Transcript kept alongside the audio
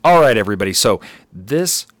All right, everybody. So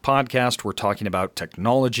this podcast, we're talking about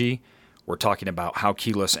technology. We're talking about how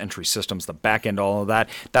keyless entry systems, the back end, all of that.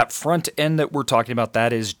 That front end that we're talking about,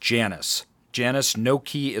 that is Janus. Janus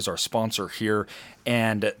NoKey is our sponsor here,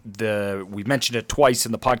 and we mentioned it twice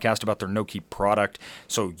in the podcast about their NoKey product.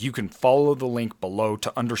 So you can follow the link below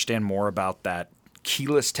to understand more about that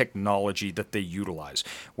keyless technology that they utilize.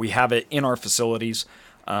 We have it in our facilities.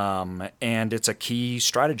 And it's a key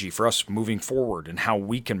strategy for us moving forward and how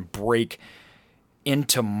we can break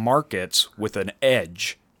into markets with an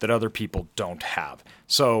edge that other people don't have.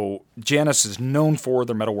 So Janus is known for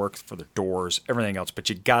their metalwork, for their doors, everything else, but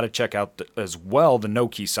you got to check out as well the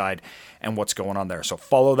NoKey side and what's going on there. So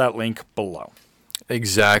follow that link below.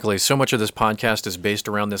 Exactly. So much of this podcast is based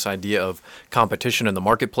around this idea of competition in the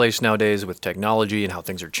marketplace nowadays with technology and how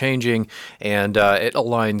things are changing, and it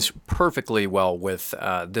aligns perfectly well with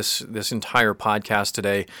this entire podcast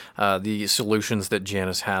today. The solutions that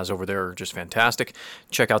Janus has over there are just fantastic.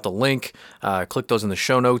 Check out the link, click those in the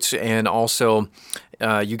show notes, and also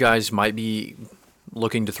you guys might be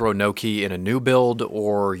looking to throw NoKey in a new build,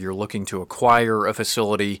 or you're looking to acquire a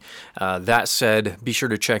facility. That said, be sure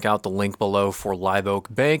to check out the link below for Live Oak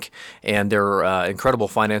Bank and their incredible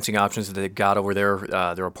financing options that they've got over there.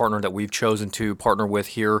 They're a partner that we've chosen to partner with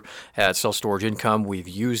here at Self Storage Income. We've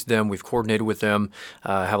used them, we've coordinated with them,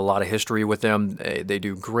 have a lot of history with them. They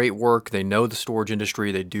do great work. They know the storage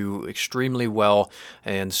industry. They do extremely well,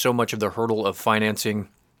 and so much of the hurdle of financing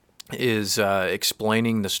is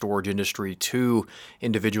explaining the storage industry to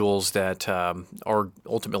individuals that are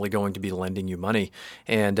ultimately going to be lending you money.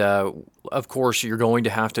 And of course, you're going to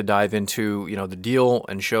have to dive into the deal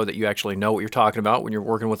and show that you actually know what you're talking about when you're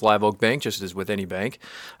working with Live Oak Bank, just as with any bank.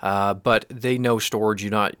 But they know storage.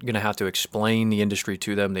 You're not going to have to explain the industry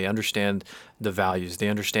to them. They understand the values. They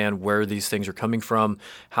understand where these things are coming from,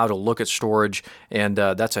 how to look at storage, and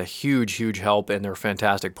that's a huge, huge help, and they're a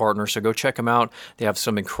fantastic partner. So go check them out. They have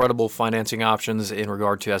some incredible financing options in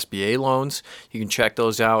regard to SBA loans. You can check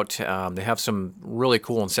those out. They have some really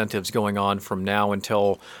cool incentives going on from now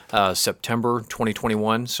until September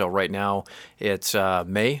 2021. So right now it's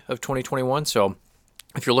May of 2021. So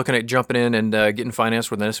if you're looking at jumping in and getting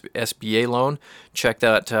financed with an SBA loan, check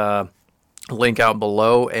that link out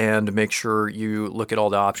below and make sure you look at all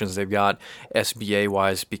the options they've got SBA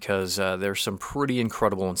wise, because there's some pretty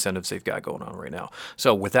incredible incentives they've got going on right now.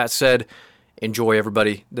 So with that said, enjoy,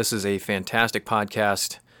 everybody. This is a fantastic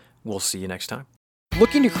podcast. We'll see you next time.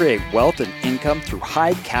 Looking to create wealth and income through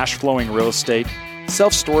high cash flowing real estate?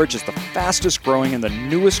 Self-storage is the fastest growing and the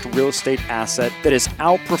newest real estate asset that has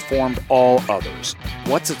outperformed all others.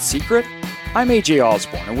 What's its secret? I'm AJ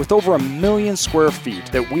Osborne, and with over 1 million square feet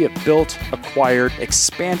that we have built, acquired,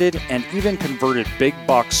 expanded, and even converted big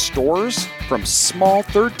box stores, from small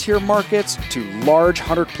third-tier markets to large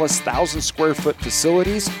 100,000+ square foot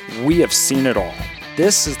facilities, we have seen it all.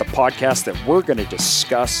 This is the podcast that we're going to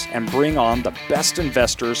discuss and bring on the best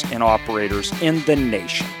investors and operators in the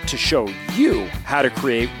nation to show you how to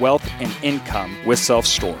create wealth and income with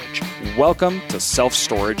self-storage. Welcome to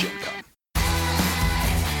Self-Storage Income.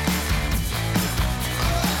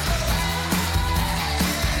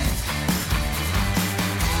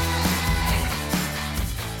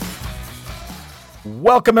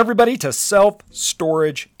 Welcome, everybody, to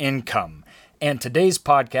Self-Storage Income. And today's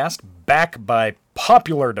podcast, back by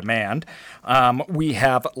popular demand, we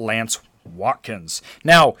have Lance Watkins.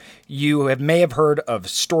 Now, you may have heard of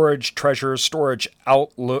Storage Treasures, Storage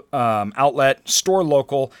Outlet, Store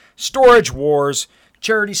Local, Storage Wars,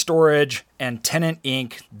 Charity Storage, and Tenant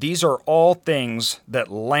Inc. These are all things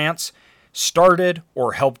that Lance started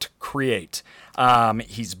or helped create.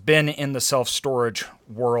 He's been in the self-storage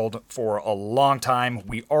world for a long time.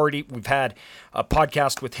 We've had a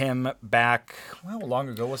podcast with him back, how long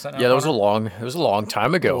ago was that now? Yeah, it was a long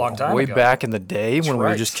time ago. Way back in the day. That's when we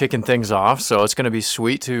were just kicking things off. So it's going to be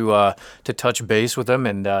sweet to touch base with him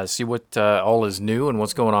and see what all is new and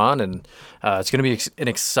what's going on. And it's going to be an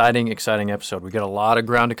exciting episode. We got a lot of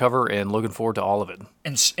ground to cover and looking forward to all of it.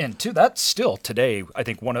 And too, that's still today, I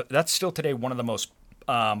think one of the most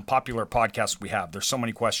popular podcasts we have. There's so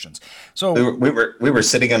many questions. So we were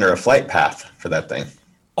sitting under a flight path for that thing.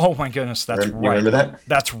 Oh my goodness, that's right. You remember that?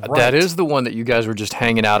 That's right. That is the one that you guys were just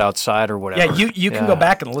hanging out outside or whatever. Yeah, you can go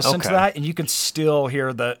back and listen to that, and you can still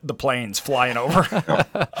hear the planes flying over.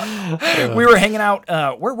 We were hanging out.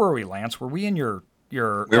 Where were we, Lance? Were we in your? You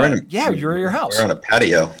were in your house. We were on a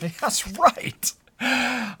patio. That's right.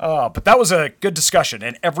 But that was a good discussion,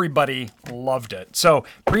 and everybody loved it. So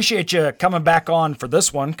appreciate you coming back on for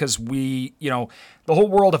this one, because the whole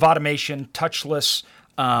world of automation, touchless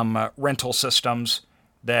rental systems,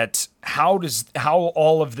 that how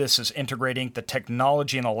all of this is integrating the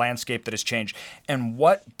technology and the landscape that has changed, and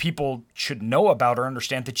what people should know about or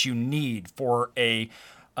understand that you need for a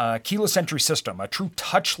keyless entry system, a true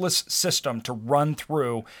touchless system to run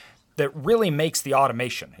through that really makes the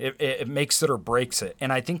automation. It makes it or breaks it.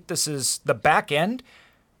 And I think this is the back end.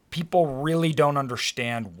 People really don't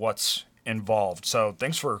understand what's involved. So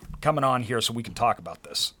thanks for coming on here so we can talk about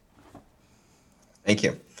this. Thank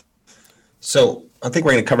you. So I think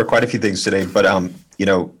we're going to cover quite a few things today, but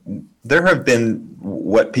there have been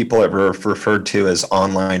what people have referred to as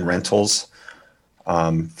online rentals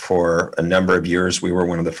for a number of years. We were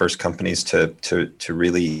one of the first companies to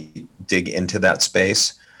really dig into that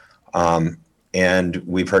space, and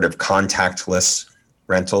we've heard of contactless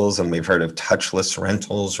rentals and we've heard of touchless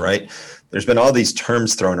rentals. Right? There's been all these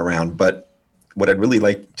terms thrown around, but what I'd really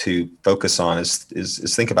like to focus on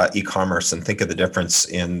is think about e-commerce and think of the difference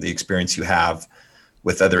in the experience you have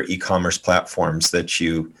with other e-commerce platforms that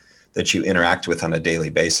you interact with on a daily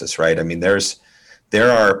basis, right? I mean, there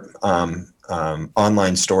are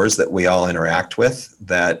online stores that we all interact with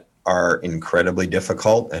that are incredibly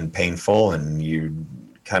difficult and painful, and you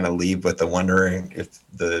kind of leave with the wondering if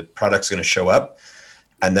the product's going to show up.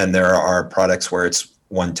 And then there are products where it's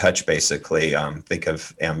one touch, basically. Think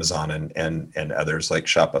of Amazon and others like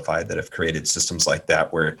Shopify that have created systems like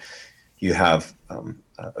that, where you have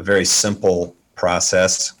a very simple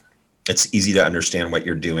process. It's easy to understand what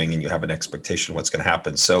you're doing, and you have an expectation of what's going to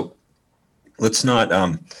happen. So let's not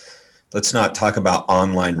talk about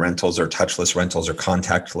online rentals or touchless rentals or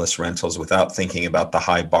contactless rentals without thinking about the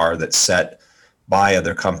high bar that's set by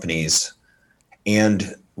other companies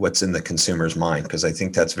and what's in the consumer's mind, because I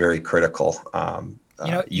think that's very critical.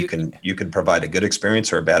 You can provide a good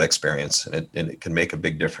experience or a bad experience, and it can make a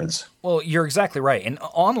big difference. Well, you're exactly right. And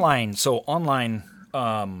online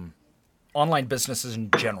businesses in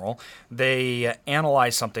general, they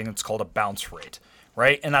analyze something that's called a bounce rate,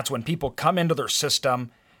 right? And that's when people come into their system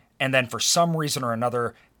and then for some reason or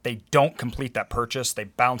another, they don't complete that purchase. They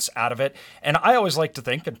bounce out of it. And I always like to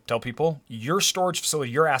think and tell people, your storage facility,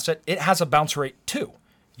 your asset, it has a bounce rate too.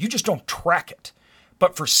 You just don't track it.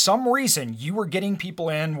 But for some reason, you were getting people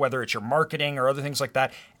in, whether it's your marketing or other things like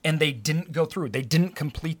that, and they didn't go through. They didn't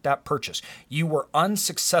complete that purchase. You were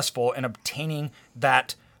unsuccessful in obtaining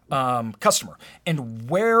that customer. And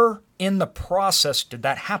where in the process did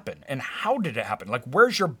that happen? And how did it happen? Like,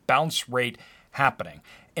 where's your bounce rate happening?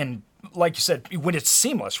 And like you said, when it's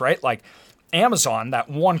seamless, right? Like Amazon, that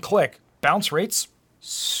one click, bounce rates,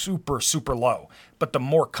 super, super low. But the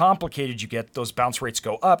more complicated you get, those bounce rates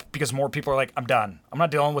go up because more people are like, I'm done. I'm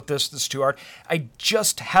not dealing with this. This is too hard. I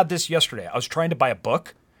just had this yesterday. I was trying to buy a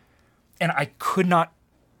book and I could not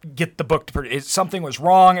get the book to purchase. Something was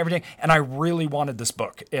wrong, everything. And I really wanted this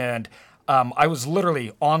book. And I was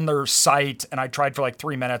literally on their site and I tried for like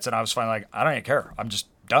 3 minutes and I was finally like, I don't even care. I'm just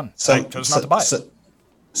done. I chose not to buy it.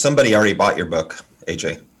 Somebody already bought your book,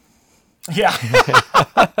 AJ. Yeah.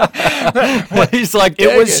 He's like,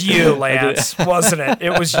 it was you, Lance, wasn't it?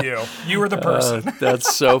 It was you. You were the person.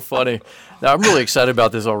 That's so funny. Now, I'm really excited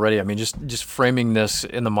about this already. I mean, just framing this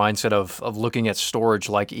in the mindset of looking at storage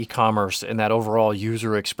like e-commerce and that overall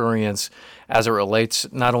user experience as it relates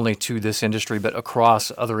not only to this industry, but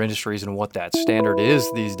across other industries and what that standard is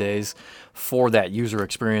these days for that user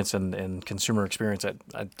experience and consumer experience.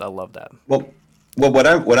 I love that. Well, what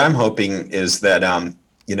I'm hoping is that,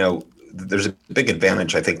 there's a big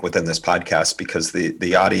advantage, I think, within this podcast because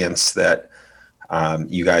the audience that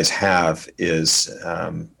you guys have is,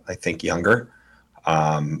 I think, younger,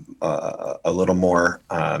 a little more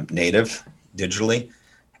native digitally,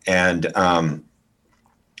 and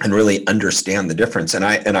really understand the difference. And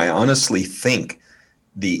I honestly think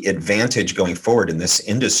the advantage going forward in this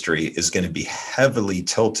industry is going to be heavily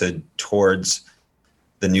tilted towards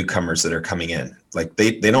the newcomers that are coming in. Like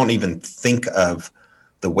they don't even think of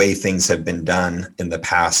the way things have been done in the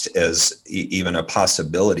past as even a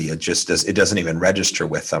possibility. It doesn't even register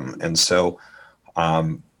with them. And so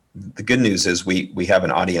the good news is we have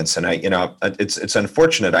an audience, and it's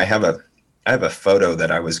unfortunate. I have a photo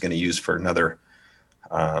that I was going to use for another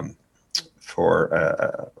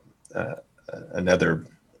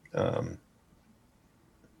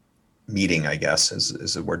meeting, I guess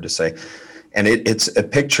is a word to say. And it's a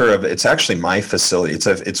picture of, it's actually my facility.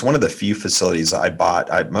 It's one of the few facilities I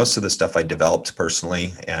bought. Most of the stuff I developed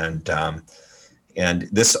personally, and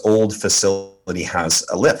this old facility has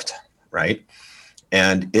a lift, right?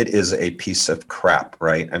 And it is a piece of crap,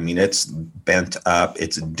 right? I mean, it's bent up,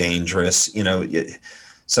 it's dangerous.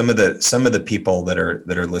 Some of the people that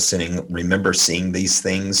are listening remember seeing these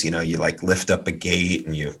things. You like lift up a gate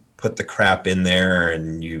and you put the crap in there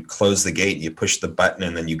and you close the gate and you push the button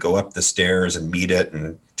and then you go up the stairs and meet it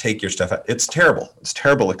and take your stuff out. It's terrible. It's a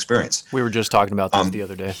terrible experience. We were just talking about this the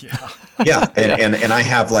other day. Yeah. And I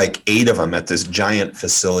have like 8 of them at this giant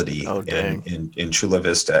facility in Chula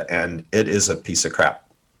Vista, and it is a piece of crap.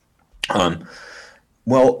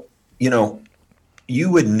 Well,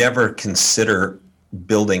 you would never consider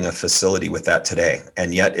building a facility with that today,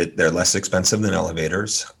 and yet they're less expensive than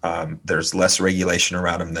elevators. There's less regulation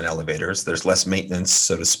around them than elevators. There's less maintenance,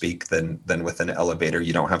 so to speak, than with an elevator.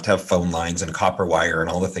 You don't have to have phone lines and copper wire and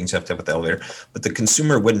all the things you have to have with the elevator, but the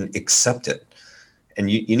consumer wouldn't accept it. And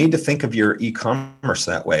you need to think of your e-commerce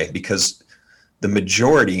that way, because the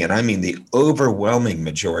majority, and I mean the overwhelming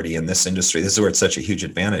majority in this industry, this is where it's such a huge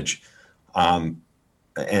advantage. And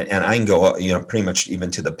I can go, pretty much even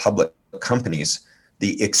to the public companies,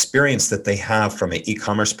 the experience that they have from an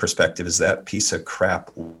e-commerce perspective is that piece of crap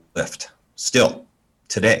lift still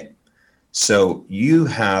today. So you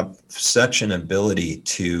have such an ability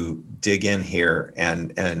to dig in here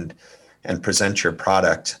and present your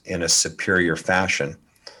product in a superior fashion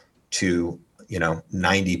to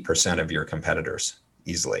 90% of your competitors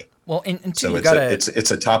easily. Well, and so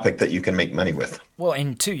it's a topic that you can make money with. Well,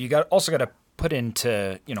 and two, you also got to put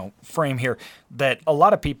into frame here that a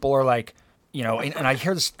lot of people are like, and I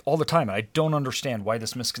hear this all the time, and I don't understand why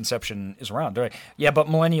this misconception is around. Yeah, but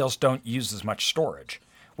millennials don't use as much storage,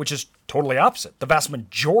 which is totally opposite. The vast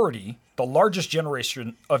majority, the largest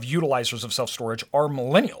generation of utilizers of self-storage are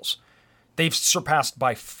millennials. They've surpassed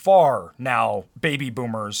by far now baby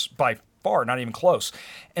boomers, by far, not even close.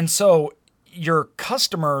 And so your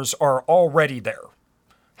customers are already there.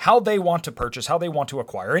 How they want to purchase, how they want to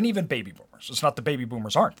acquire, and even baby boomers. It's not the baby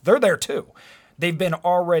boomers aren't. They're there too. They've been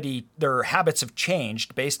already, their habits have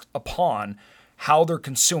changed based upon how they're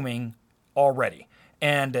consuming already.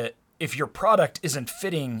 And if your product isn't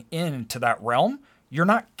fitting into that realm, you're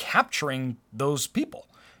not capturing those people.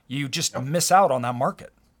 You just miss out on that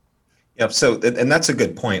market. Yep. So, and that's a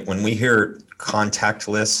good point. When we hear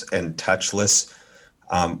contactless and touchless,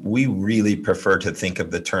 we really prefer to think of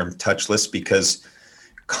the term touchless, because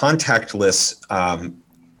contactless,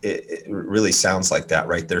 it really sounds like that,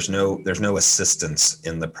 right? There's no assistance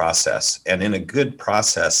in the process. And in a good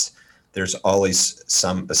process, there's always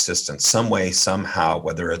some assistance, some way, somehow,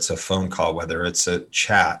 whether it's a phone call, whether it's a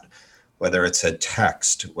chat, whether it's a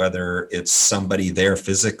text, whether it's somebody there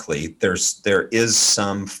physically, there is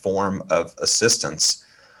some form of assistance.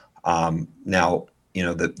 Now,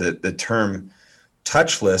 the term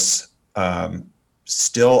touchless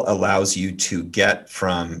still allows you to get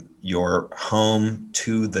from your home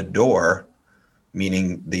to the door,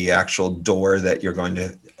 meaning the actual door that you're going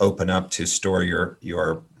to open up to store your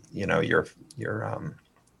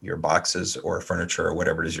boxes or furniture or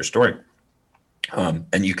whatever it is you're storing.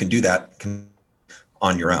 And you can do that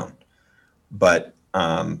on your own. But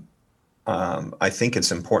I think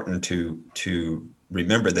it's important to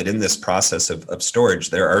remember that in this process of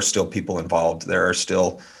storage, there are still people involved. There are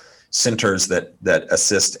still centers that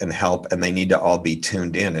assist and help, and they need to all be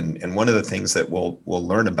tuned in. And one of the things that we'll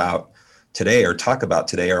learn about today or talk about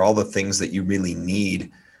today are all the things that you really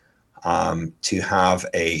need to have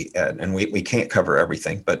and we can't cover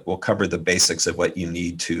everything, but we'll cover the basics of what you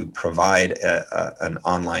need to provide an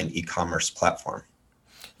online e-commerce platform.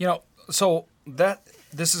 So that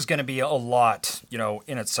this is going to be a lot,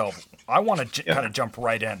 in itself. I want to kind of jump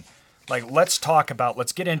right in. Like, let's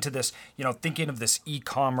get into this, thinking of this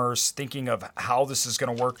e-commerce, thinking of how this is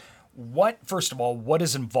going to work. First of all, what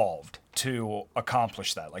is involved to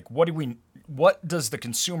accomplish that? Like, what does the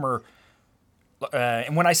consumer,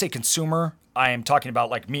 and when I say consumer, I am talking about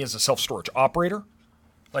like me as a self-storage operator.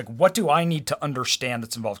 Like, what do I need to understand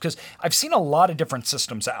that's involved? Because I've seen a lot of different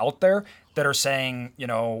systems out there that are saying,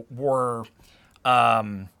 we're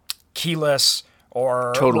keyless,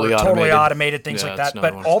 or totally automated, things like that.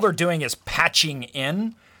 But all they're doing is patching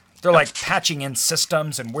in. They're like patching in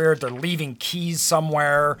systems and where they're leaving keys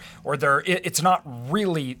somewhere, or it's not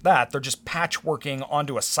really that. They're just patchworking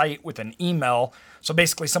onto a site with an email. So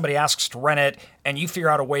basically somebody asks to rent it and you figure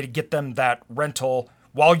out a way to get them that rental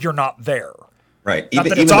while you're not there. Right.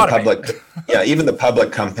 Even the public, even the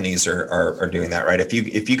public companies are doing that, right? If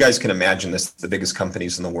you guys can imagine this, the biggest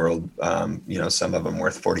companies in the world, some of them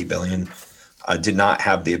worth 40 billion, did not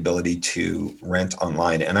have the ability to rent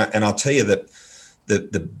online. And I'll tell you that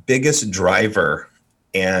the biggest driver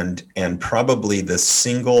and probably the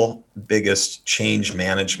single biggest change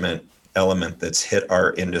management element that's hit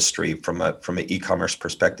our industry from an e-commerce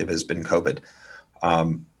perspective has been COVID.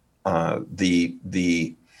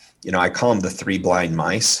 I call them the 3 blind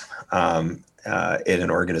mice. in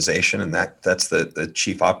an organization, and that's the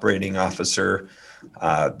chief operating officer,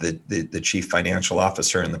 the chief financial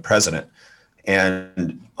officer, and the president.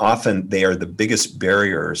 And often they are the biggest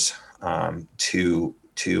barriers to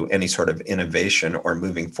any sort of innovation or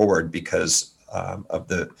moving forward, because of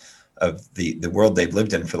the world they've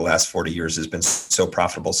lived in for the last 40 years has been so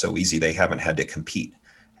profitable, so easy, they haven't had to compete.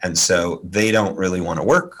 And so they don't really want to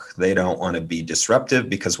work. They don't want to be disruptive,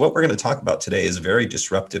 because what we're going to talk about today is very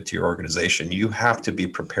disruptive to your organization. You have to be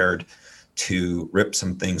prepared to rip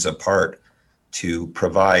some things apart to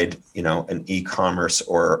provide, an e-commerce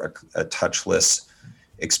or a touchless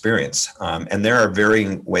experience. And there are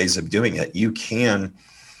varying ways of doing it. You can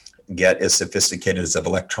get as sophisticated as of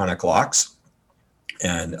electronic locks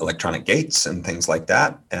and electronic gates and things like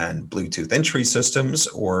that, and Bluetooth entry systems,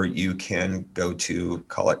 or you can go to,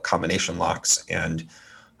 call it, combination locks and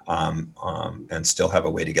still have a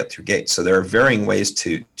way to get through gates. So there are varying ways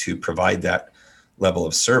to provide that level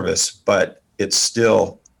of service, but it's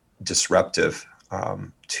still disruptive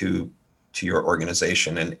to your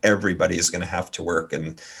organization, and everybody is going to have to work,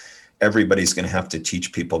 and everybody's going to have to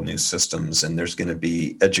teach people new systems, and there's going to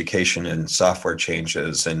be education and software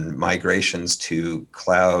changes and migrations to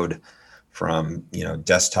cloud from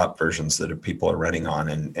desktop versions that people are running on,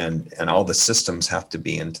 and all the systems have to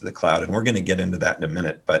be into the cloud, and we're going to get into that in a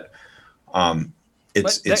minute. But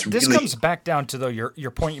this really comes back down to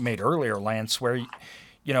your point you made earlier, Lance, where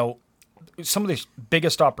some of the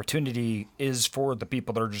biggest opportunity is for the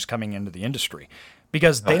people that are just coming into the industry,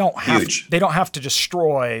 because they don't have to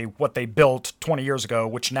destroy what they built 20 years ago,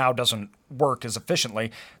 which now doesn't work as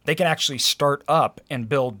efficiently. They can actually start up and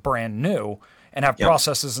build brand new and have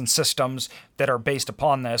processes and systems that are based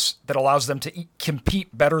upon this that allows them to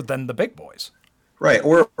compete better than the big boys. Right.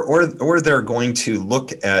 Or they're going to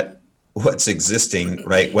look at what's existing,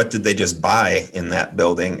 right? What did they just buy in that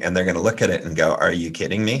building? And they're going to look at it and go, are you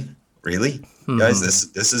kidding me? Really? Guys,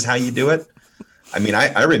 this is how you do it? I mean,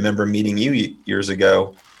 I remember meeting you years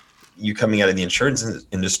ago, you coming out of the insurance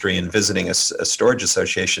industry and visiting a storage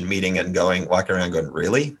association meeting and walking around going,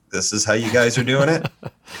 really? This is how you guys are doing it?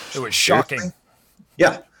 It was shocking. Seriously?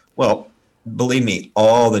 Yeah. Well, believe me,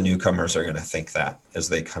 all the newcomers are going to think that as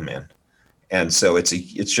they come in. And so it's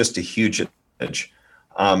just a huge advantage.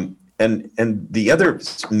 And the other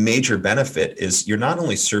major benefit is you're not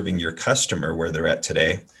only serving your customer where they're at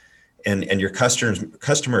today, and your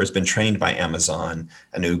customer has been trained by Amazon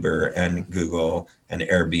and Uber and Google and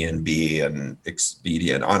Airbnb and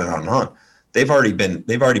Expedia and on and on and on. They've already been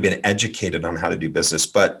educated on how to do business,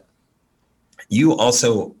 but you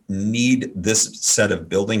also need this set of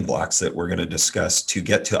building blocks that we're going to discuss to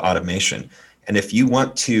get to automation. And if you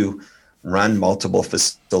want to run multiple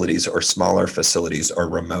facilities or smaller facilities or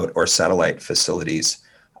remote or satellite facilities,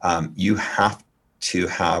 you have to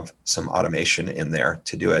have some automation in there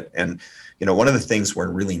to do it. And, one of the things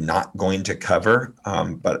we're really not going to cover,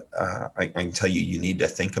 but I can tell you need to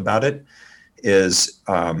think about it, is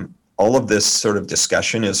all of this sort of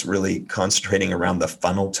discussion is really concentrating around the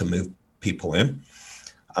funnel to move people in.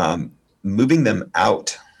 Moving them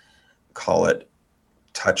out, call it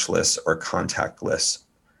touchless or contactless,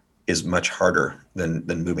 is much harder than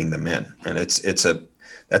moving them in. And that's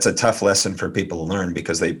a tough lesson for people to learn,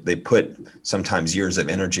 because they put sometimes years of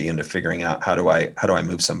energy into figuring out how do I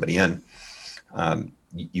move somebody in.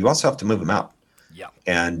 You also have to move them out. Yeah.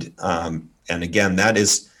 And again, that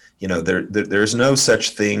is, there's no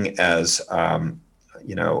such thing as,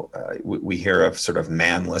 we hear of sort of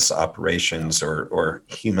manless operations or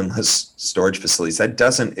humanless storage facilities. That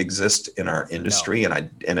doesn't exist in our industry. No.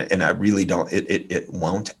 And I really don't, it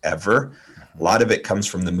won't ever. A lot of it comes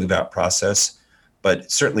from the move out process,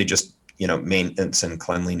 but certainly just, maintenance and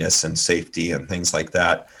cleanliness and safety and things like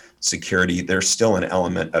that, security, there's still an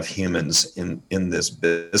element of humans in this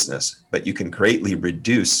business, but you can greatly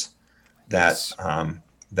reduce that,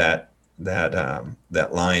 that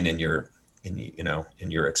line in your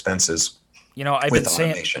expenses. I've been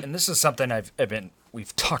saying, and this is something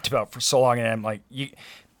we've talked about for so long, and I'm like,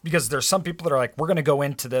 because there's some people that are like, we're going to go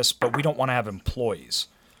into this, but we don't want to have employees.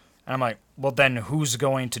 And I'm like, well, then who's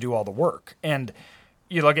going to do all the work? And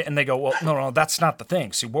you look at it and they go, well, no, that's not the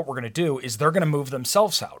thing. See, what we're going to do is they're going to move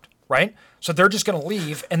themselves out, right? So they're just going to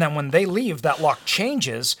leave. And then when they leave, that lock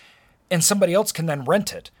changes and somebody else can then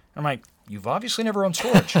rent it. I'm like, you've obviously never owned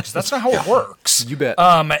storage, because that's not how it works. You bet.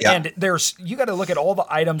 And you got to look at all the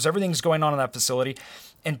items, everything's going on in that facility.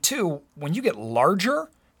 And two, when you get larger,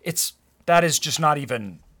 that is just not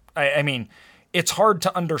even, I mean, it's hard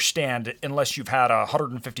to understand unless you've had a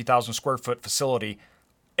 150,000 square foot facility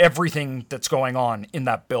everything that's going on in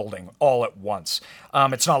that building all at once.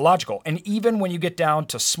 It's not logical. And even when you get down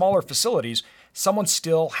to smaller facilities, someone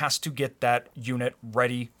still has to get that unit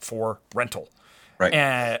ready for rental. Right.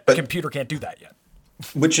 And a computer can't do that yet.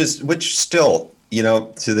 Which still,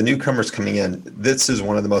 to the newcomers coming in, this is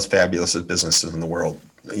one of the most fabulous businesses in the world.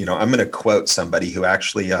 I'm going to quote somebody who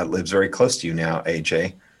actually lives very close to you now,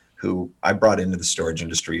 AJ, who I brought into the storage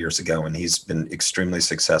industry years ago, and he's been extremely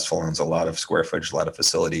successful, owns a lot of square footage, a lot of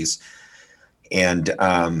facilities. And,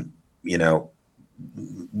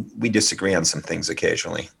 we disagree on some things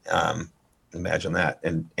occasionally. Imagine that.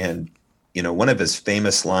 And one of his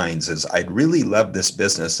famous lines is, "I'd really love this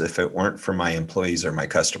business if it weren't for my employees or my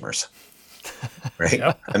customers." Right.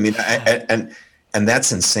 Yeah. I mean, and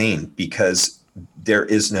that's insane, because there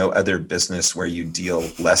is no other business where you deal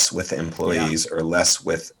less with employees or less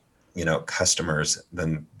with, customers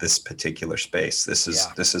than this particular space. This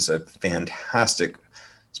is a fantastic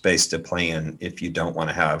space to play in if you don't want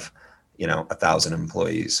to have, 1,000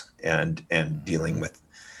 employees and dealing with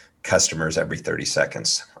customers every 30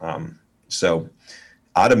 seconds. So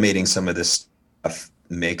automating some of this stuff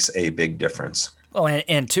makes a big difference. Well,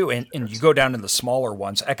 and you go down to the smaller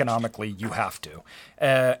ones, economically, you have to.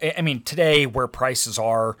 Today, where prices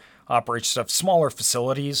are, operations of smaller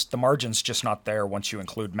facilities, the margin's just not there once you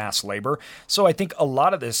include mass labor. So I think a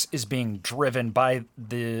lot of this is being driven by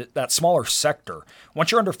that smaller sector.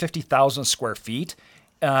 Once you're under 50,000 square feet,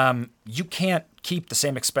 you can't keep the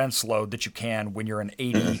same expense load that you can when you're an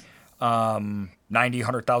 80, 90,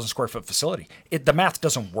 100,000 square foot facility. The math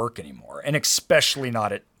doesn't work anymore, and especially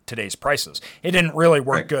not at today's prices. It didn't really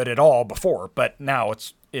work good at all before, but now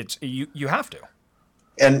you have to.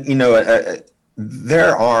 And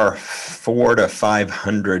there are 400 to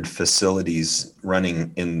 500 facilities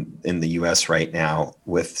running in the U.S. right now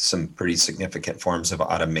with some pretty significant forms of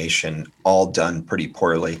automation, all done pretty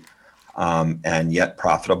poorly, and yet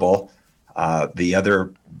profitable. The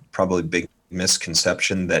other probably big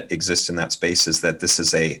misconception that exists in that space is that this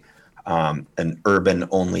is an urban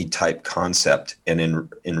only type concept, and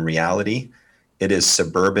in reality it is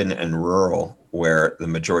suburban and rural where the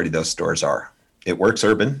majority of those stores are. It works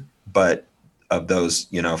urban, but of those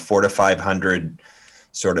 400 to 500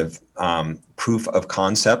 sort of proof of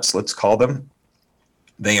concepts, let's call them,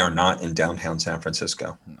 they are not in downtown San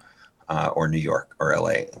Francisco or New York or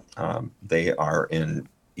LA. They are in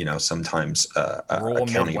sometimes a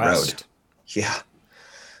county Midwest. Road. Yeah.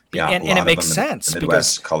 And it makes sense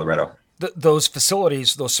Midwest, because Colorado. Those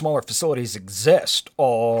facilities, those smaller facilities exist a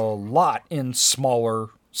lot in smaller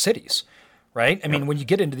cities, right? I mean, when you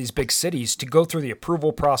get into these big cities, to go through the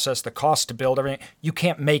approval process, the cost to build everything, you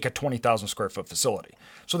can't make a 20,000 square foot facility.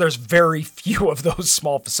 So there's very few of those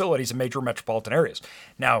small facilities in major metropolitan areas.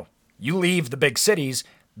 Now, you leave the big cities,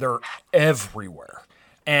 they're everywhere.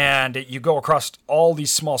 And you go across all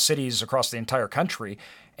these small cities across the entire country,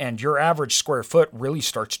 and your average square foot really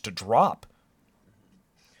starts to drop.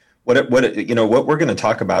 What we're going to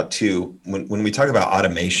talk about too, when we talk about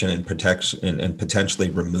automation and protection and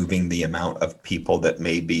potentially removing the amount of people that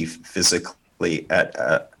may be physically at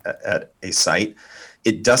a site,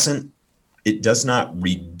 it does not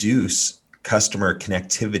reduce customer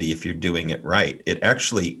connectivity if you're doing it right. It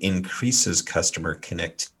actually increases customer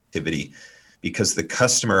connectivity, because the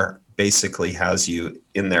customer basically has you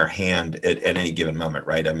in their hand at any given moment,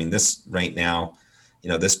 right? I mean, this right now,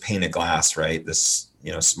 this pane of glass, right? This,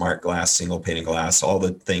 smart glass, single pane of glass, all the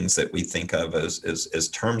things that we think of as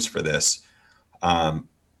terms for this,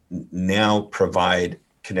 now provide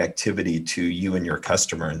connectivity to you and your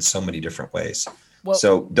customer in so many different ways. Well,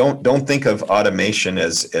 so don't think of automation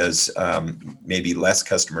as maybe less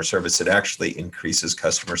customer service. It actually increases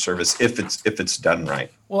customer service if it's done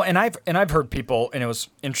right. Well, and I've heard people, and it was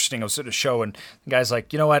interesting. I was at a show, and the guy's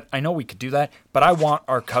like, I know we could do that, but I want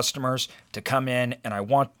our customers to come in, and I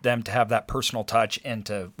want them to have that personal touch and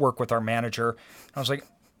to work with our manager. And I was like,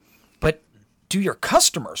 but do your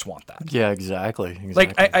customers want that? Yeah, exactly.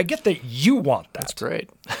 Like, I get that you want that. That's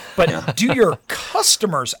great. But do your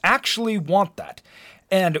customers actually want that?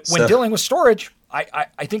 And when dealing with storage,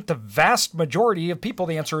 I think the vast majority of people,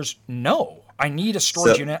 the answer is no. I need a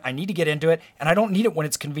storage unit. I need to get into it. And I don't need it when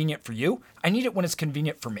it's convenient for you. I need it when it's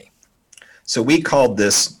convenient for me. So we called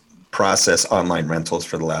this process online rentals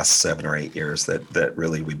for the last 7 or 8 years that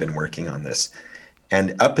really we've been working on this.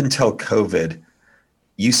 And up until COVID,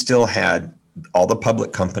 you still had all the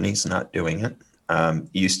public companies not doing it.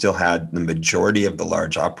 You still had the majority of the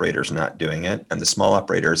large operators not doing it, and the small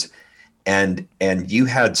operators. And you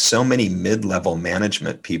had so many mid-level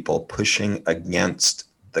management people pushing against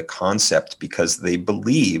the concept because they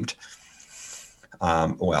believed,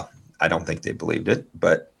 I I don't think they believed it,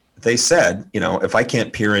 but they said, if I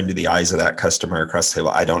can't peer into the eyes of that customer across the table,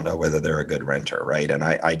 I don't know whether they're a good renter, right? And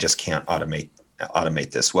I just can't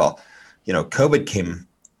automate this. Well, COVID came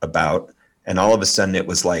about, and all of a sudden it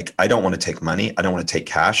was like, I don't want to take money. I don't want to take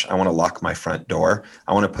cash. I want to lock my front door.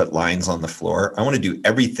 I want to put lines on the floor. I want to do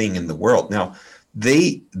everything in the world. Now,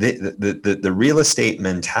 the real estate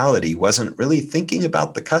mentality wasn't really thinking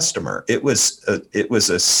about the customer. It was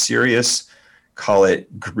a serious, call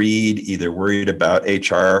it greed, either worried about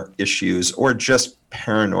HR issues or just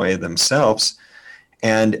paranoia themselves.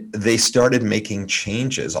 And they started making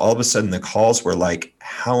changes. All of a sudden the calls were like,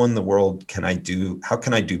 how in the world can I do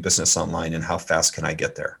business online, and how fast can I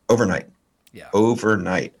get there? Overnight. Yeah.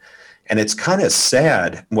 Overnight. And it's kind of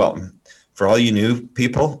sad. Well, for all you new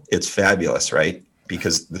people, it's fabulous, right?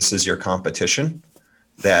 Because this is your competition,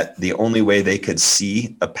 that the only way they could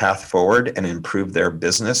see a path forward and improve their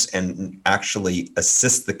business and actually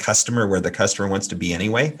assist the customer where the customer wants to be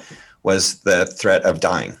anyway was the threat of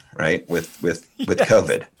dying, right? With yes.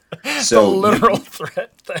 COVID. So the literal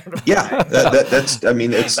threat. Yeah, that's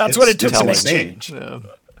what it took to make change.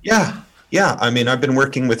 Yeah. I mean, I've been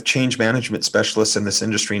working with change management specialists in this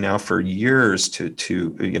industry now for years to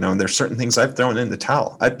and there's certain things I've thrown in the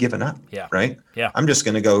towel. I've given up. Yeah. Right. Yeah. I'm just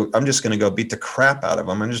going to go beat the crap out of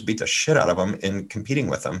them. I'm just beat the shit out of them in competing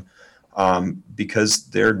with them, because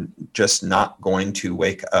they're just not going to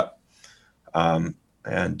wake up. And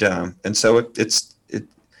so it's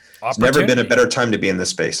never been a better time to be in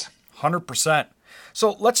this space. 100%.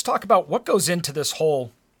 So let's talk about what goes into this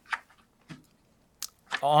whole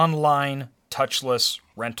online touchless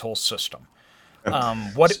rental system.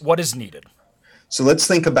 What is needed? So let's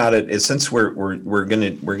think about it. Since we're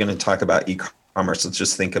gonna talk about e-commerce, let's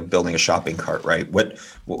just think of building a shopping cart, right? What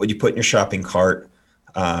would you put in your shopping cart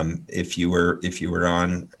if you were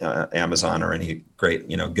on Amazon or any great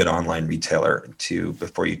good online retailer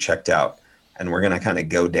before you checked out? And we're gonna kind of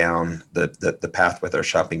go down the path with our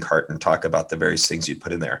shopping cart and talk about the various things you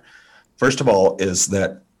put in there. First of all, is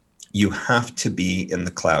that you have to be in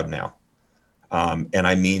the cloud now. And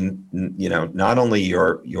I mean, not only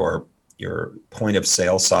your point of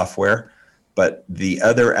sale software, but the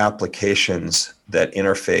other applications that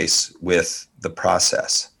interface with the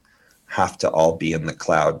process have to all be in the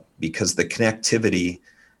cloud, because the connectivity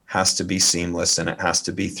has to be seamless and it has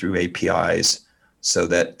to be through APIs so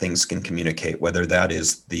that things can communicate, whether that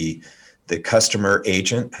is the customer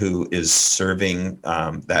agent who is serving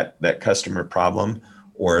that customer problem,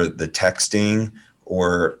 or the texting,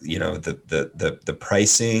 or the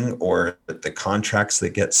pricing, or the contracts that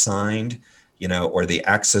get signed, or the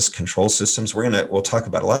access control systems. We'll talk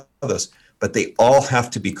about a lot of those, but they all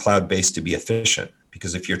have to be cloud-based to be efficient.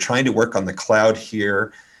 Because if you're trying to work on the cloud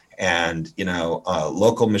here, and a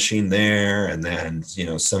local machine there, and then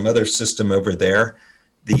some other system over there,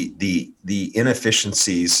 the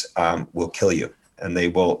inefficiencies will kill you, and they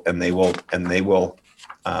will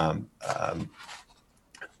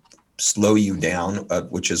slow you down,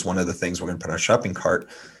 which is one of the things we're going to put on our shopping cart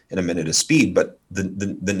in a minute, is speed. But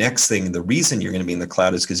the next thing, the reason you're going to be in the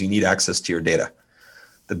cloud is because you need access to your data.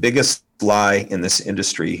 The biggest lie in this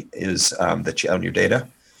industry is that you own your data.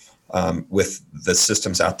 With the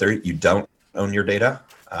systems out there, you don't own your data.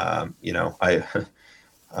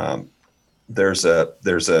 There's a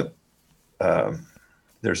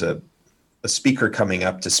speaker coming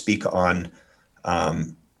up to speak on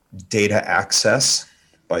data access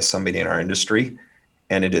by somebody in our industry,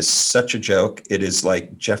 and it is such a joke. It is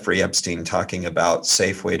like Jeffrey Epstein talking about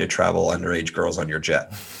safe way to travel underage girls on your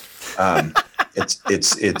jet. It's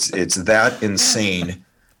that insane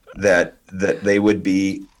that they would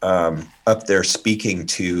be up there speaking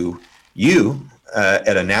to you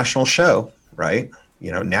at a national show, right?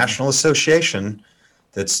 National association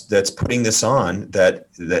that's putting this on, that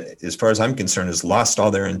as far as I'm concerned has lost all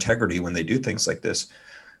their integrity when they do things like this.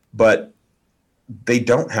 But they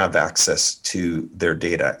don't have access to their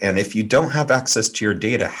data. And if you don't have access to your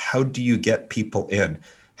data, how do you get people in?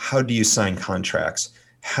 How do you sign contracts?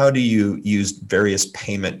 How do you use various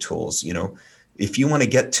payment tools? If you want to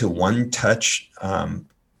get to one-touch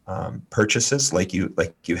purchases like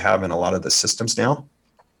you have in a lot of the systems now,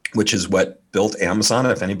 which is what built Amazon.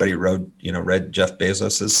 If anybody read Jeff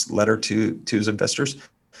Bezos's letter to his investors,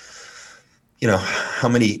 how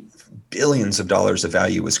many billions of dollars of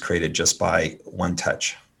value was created just by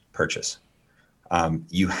one-touch purchase.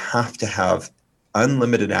 You have to have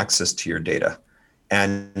unlimited access to your data,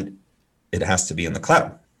 and it has to be in the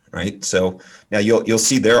cloud, right? So now you'll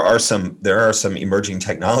see there are some emerging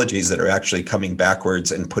technologies that are actually coming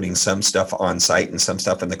backwards and putting some stuff on site and some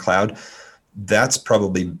stuff in the cloud. That's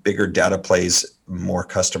probably bigger data plays more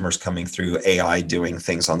customers coming through, AI doing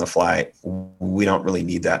things on the fly. We don't really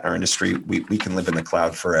need that in our industry. We can live in the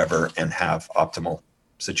cloud forever and have optimal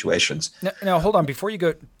situations. Now, hold on. Before you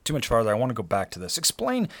go too much farther, I want to go back to this.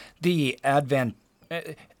 Explain the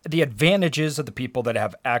advantages of the people that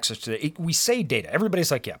have access to it. We say data.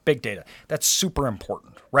 Everybody's like, yeah, big data. That's super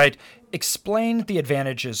important, right? Explain the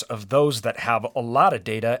advantages of those that have a lot of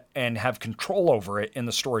data and have control over it in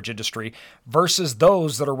the storage industry versus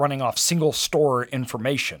those that are running off single store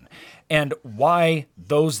information, and why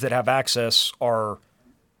those that have access are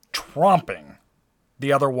tromping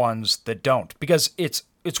the other ones that don't. Because it's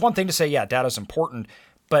one thing to say, yeah, data is important,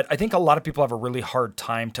 but I think a lot of people have a really hard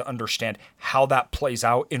time to understand how that plays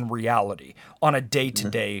out in reality on a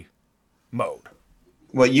day-to-day mode.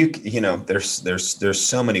 Well, there's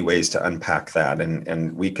so many ways to unpack that,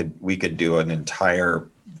 and we could do we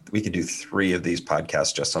could do 3 of these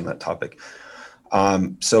podcasts just on that topic.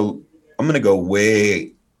 So I'm going to go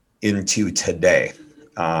way into today.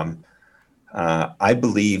 I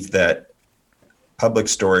believe that public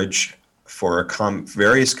storage for a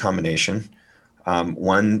various combination.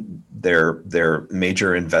 One, their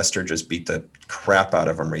major investor just beat the crap out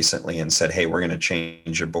of them recently and said, "Hey, we're going to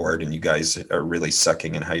change your board, and you guys are really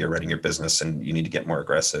sucking in how you're running your business, and you need to get more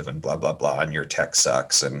aggressive, and blah blah blah, and your tech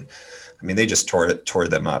sucks." And I mean, they just tore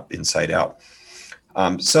them up inside out.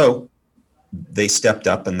 So they stepped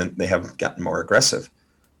up, and then they have gotten more aggressive,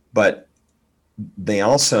 but they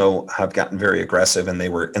also have gotten very aggressive, and they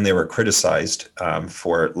were criticized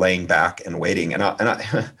for laying back and waiting. And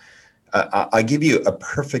I give you a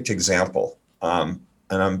perfect example, and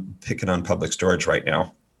I'm picking on Public Storage right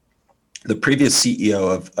now. The previous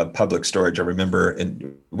CEO of Public Storage, I remember, and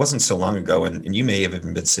it wasn't so long ago, and you may have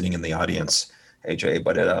even been sitting in the audience, AJ,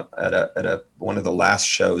 but at one of the last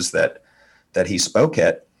shows that he spoke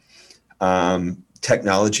at,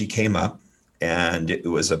 technology came up, and it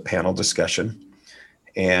was a panel discussion,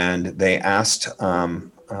 and they asked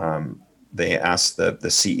the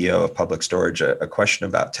CEO of Public Storage a question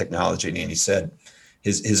about technology, and he said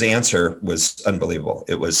his answer was unbelievable.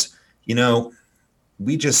 It was,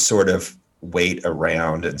 we just sort of wait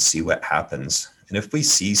around and see what happens, and if we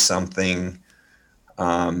see something,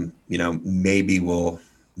 maybe we'll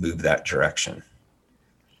move that direction.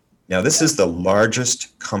 Now, this is the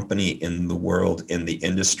largest company in the world in the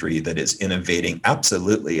industry that is innovating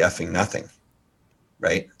absolutely effing nothing.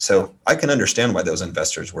 Right. So I can understand why those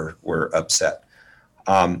investors were upset.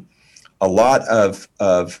 A lot of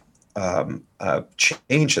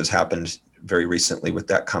change has happened very recently with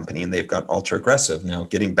that company, and they've got ultra aggressive. Now,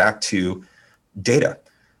 getting back to data,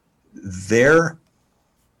 their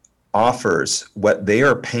offers, what they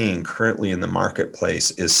are paying currently in the marketplace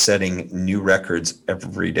is setting new records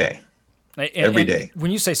every day. Every day. When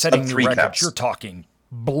you say setting new records, caps. You're talking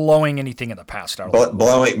blowing anything in the past out.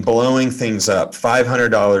 Blowing things up.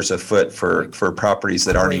 $500 a foot for properties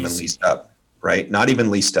that aren't even leased up, right? Not even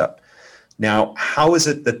leased up. Now, how is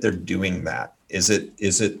it that they're doing that? Is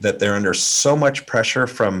it that they're under so much pressure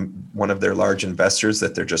from one of their large investors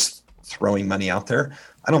that they're just throwing money out there?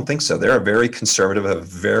 I don't think so. They're a very conservative, a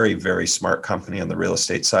very, very smart company on the real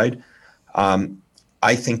estate side.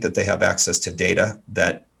 I think that they have access to data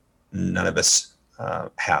that none of us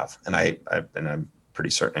have, and I'm pretty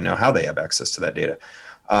certain I know how they have access to that data.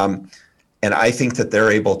 And I think that they're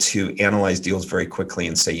able to analyze deals very quickly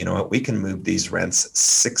and say, you know what, we can move these rents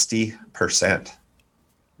 60%,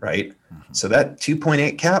 right? Mm-hmm. So that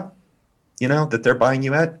 2.8 cap, that they're buying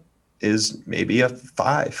you at is maybe a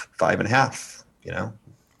 5.5,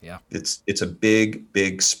 Yeah. It's a big,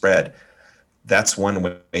 big spread. That's one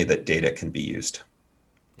way that data can be used,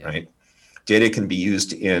 right? Data can be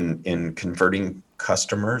used in converting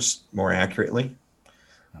customers more accurately,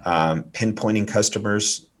 pinpointing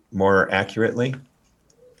customers more accurately,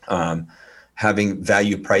 having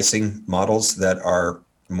value pricing models that are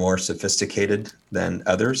more sophisticated than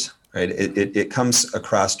others, right? It comes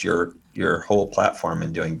across your whole platform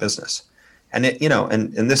in doing business. And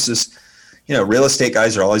and this is, real estate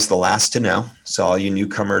guys are always the last to know. So all you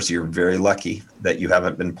newcomers, you're very lucky that you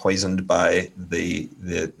haven't been poisoned by the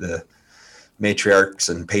matriarchs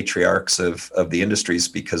and patriarchs of the industries,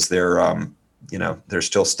 because they're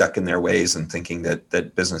still stuck in their ways and thinking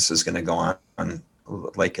that business is going to go on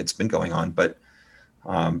like it's been going on. But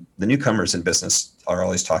the newcomers in business are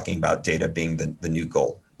always talking about data being the new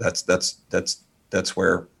goal. That's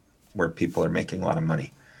where people are making a lot of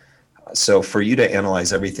money. So for you to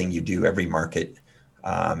analyze everything you do, every market,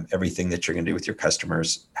 everything that you're going to do with your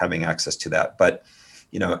customers, having access to that. But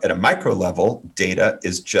at a micro level, data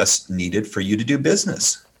is just needed for you to do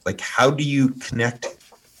business. Like, how do you connect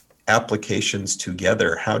applications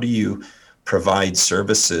together? How do you provide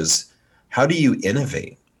services, how do you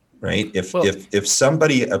innovate? Right? Well- If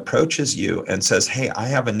somebody approaches you and says, "Hey, I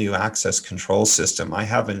have a new access control system. I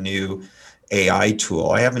have a new AI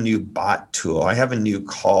tool. I have a new bot tool. I have a new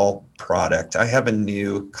call product. I have a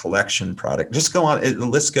new collection product." Just go on. The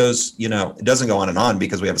list goes, it doesn't go on and on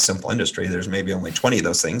because we have a simple industry. There's maybe only 20 of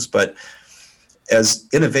those things. But as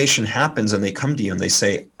innovation happens and they come to you and they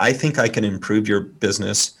say, "I think I can improve your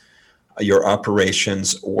business, your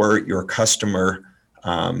operations, or your customer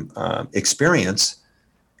experience,"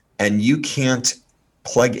 and you can't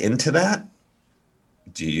plug into that,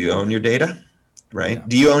 do you own your data? Right? Yeah.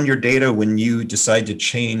 Do you own your data when you decide to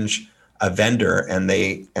change a vendor and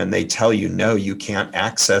they tell you, no, you can't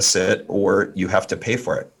access it or you have to pay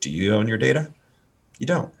for it? Do you own your data? You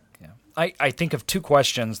don't. Yeah. I think of two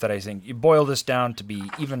questions that I think you boil this down to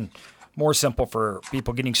be even more simple for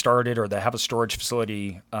people getting started or that have a storage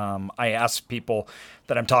facility. I ask people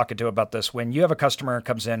that I'm talking to about this. When you have a customer who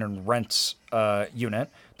comes in and rents a unit,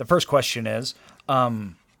 the first question is,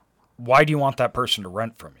 why do you want that person to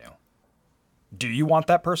rent from you? Do you want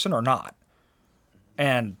that person or not?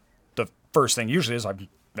 And the first thing usually is, I've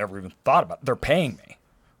never even thought about it. They're paying me,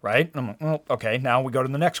 right? And I'm like, well, okay, now we go to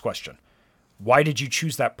the next question. Why did you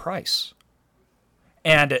choose that price?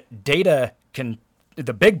 And data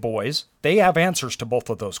the big boys, they have answers to both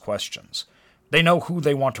of those questions. They know who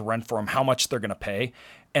they want to rent for them, how much they're going to pay,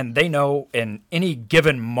 and they know in any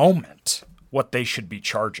given moment what they should be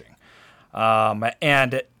charging.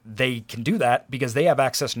 And they can do that because they have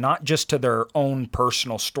access not just to their own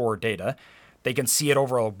personal store data, they can see it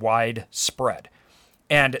over a wide spread.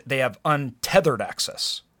 And they have untethered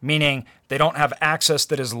access, meaning they don't have access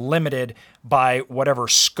that is limited by whatever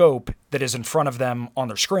scope that is in front of them on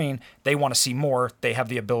their screen. They want to see more. They have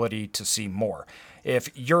the ability to see more. If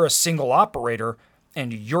you're a single operator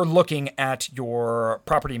and you're looking at your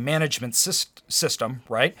property management system,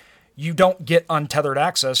 right? You don't get untethered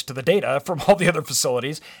access to the data from all the other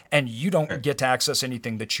facilities, and you don't get to access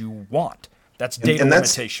anything that you want. That's data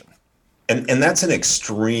limitation. And that's an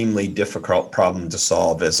extremely difficult problem to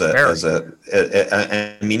solve I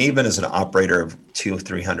mean, even as an operator of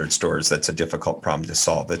 200-300 stores, that's a difficult problem to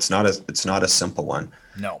solve. It's not a simple one.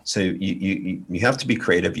 No. So you have to be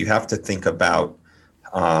creative. You have to think about,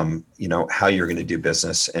 how you're going to do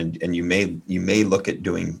business, and you may look at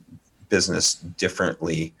doing business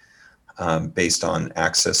differently based on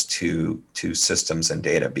access to systems and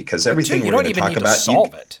data, because everything we're going to talk about, you don't even need to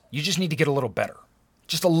solve it. You just need to get a little better,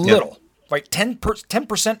 just a little. Yeah. Right,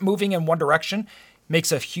 10% moving in one direction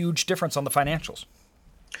makes a huge difference on the financials.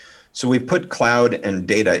 So we put cloud and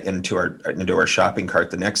data into our shopping cart.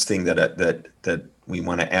 The next thing that we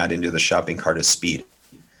want to add into the shopping cart is speed,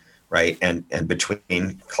 right? And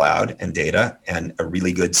between cloud and data and a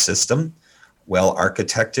really good system, well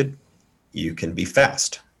architected, you can be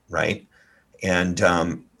fast, right? And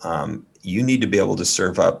you need to be able to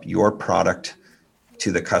serve up your product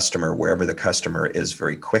to the customer wherever the customer is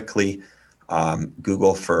very quickly.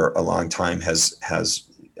 Google for a long time has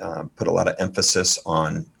put a lot of emphasis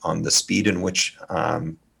on the speed in which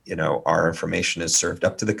our information is served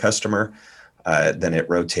up to the customer. Then it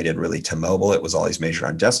rotated really to mobile. It was always measured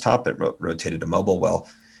on desktop. It rotated to mobile. Well,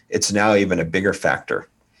 it's now even a bigger factor.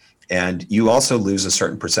 And you also lose a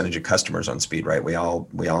certain percentage of customers on speed, right? We all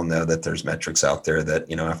know that there's metrics out there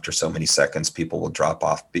that after so many seconds, people will drop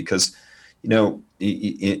off because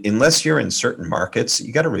unless you're in certain markets,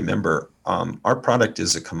 you got to remember our product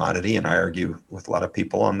is a commodity, and I argue with a lot of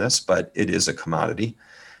people on this, but it is a commodity.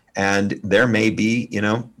 And there may be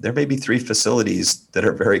 3 facilities that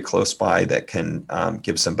are very close by that can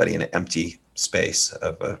give somebody an empty space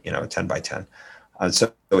of a 10 by 10.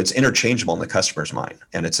 So it's interchangeable in the customer's mind,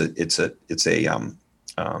 and it's a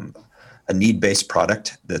need-based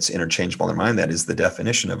product that's interchangeable in their mind. That is the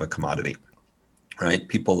definition of a commodity, right?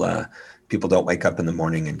 People don't wake up in the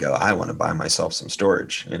morning and go, "I want to buy myself some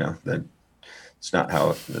storage." That's not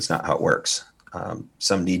how it works.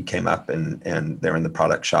 Some need came up and they're in the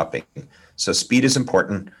product shopping. So speed is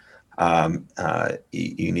important.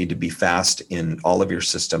 You need to be fast in all of your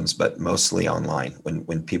systems, but mostly online.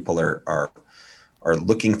 When people are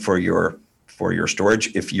looking for your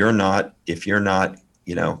storage, if you're not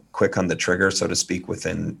quick on the trigger, so to speak,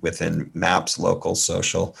 within maps, local,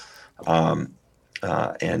 social, and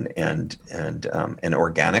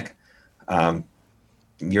organic,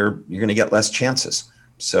 you're going to get less chances.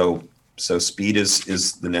 So speed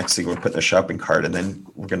is the next thing we're putting in the shopping cart, and then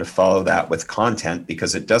we're going to follow that with content,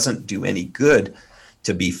 because it doesn't do any good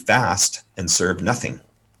to be fast and serve nothing,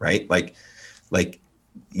 right? Like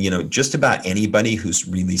just about anybody who's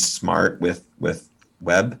really smart with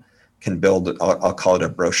web can build, I'll call it a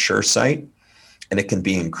brochure site, and it can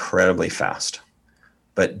be incredibly fast.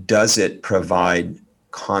 But does it provide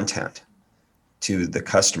content to the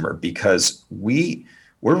customer? Because we're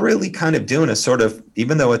really kind of doing a sort of,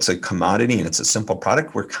 even though it's a commodity and it's a simple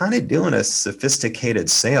product, we're kind of doing a sophisticated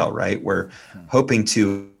sale, right? We're hoping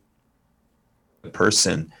to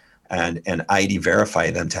person and ID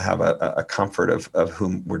verify them to have a comfort of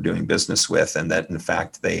whom we're doing business with, and that in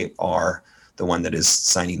fact they are the one that is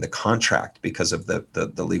signing the contract because of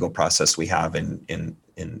the legal process we have in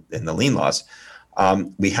the lien laws.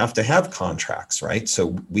 We have to have contracts, right?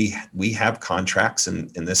 So we have contracts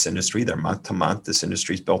in this industry. They're month to month. This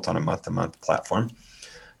industry is built on a month to month platform,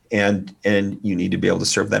 and you need to be able to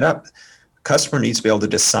serve that up. Customer needs to be able to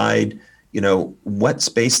decide, what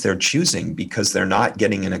space they're choosing, because they're not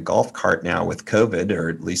getting in a golf cart now with COVID, or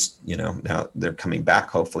at least, now they're coming back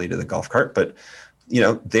hopefully to the golf cart. But,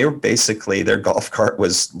 they're basically, their golf cart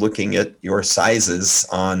was looking at your sizes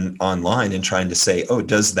online and trying to say, oh,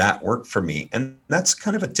 does that work for me? And that's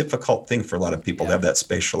kind of a difficult thing for a lot of people to have that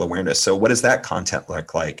spatial awareness. So what does that content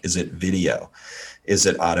look like? Is it video? Is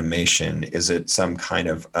it automation? Is it some kind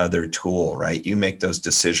of other tool, right? You make those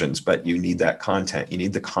decisions, but you need that content. You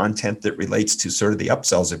need the content that relates to sort of the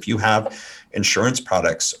upsells. If you have insurance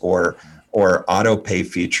products or auto pay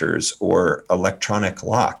features or electronic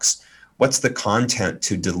locks, what's the content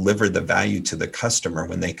to deliver the value to the customer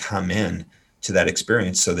when they come in to that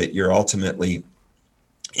experience, so that you're ultimately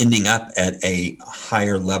ending up at a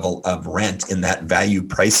higher level of rent in that value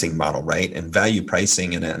pricing model, right? And value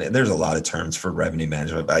pricing, and there's a lot of terms for revenue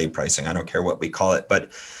management, value pricing. I don't care what we call it,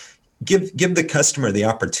 but give the customer the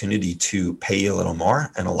opportunity to pay you a little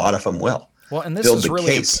more, and a lot of them will. Well, and this is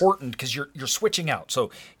really important, because you're switching out.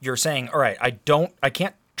 So you're saying, all right, I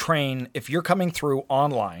can't train if you're coming through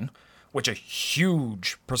online, which a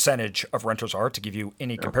huge percentage of renters are. To give you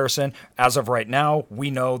any comparison, as of right now,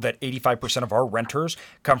 we know that 85% of our renters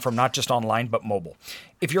come from not just online, but mobile.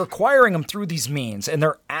 If you're acquiring them through these means, and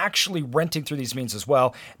they're actually renting through these means as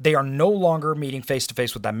well, they are no longer meeting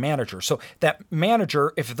face-to-face with that manager. So that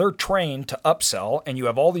manager, if they're trained to upsell, and you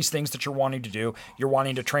have all these things that you're wanting to do, you're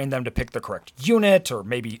wanting to train them to pick the correct unit, or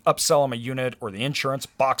maybe upsell them a unit, or the insurance,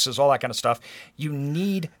 boxes, all that kind of stuff, you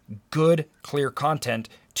need good, clear content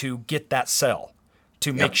to get that sell,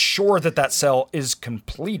 to make sure that sell is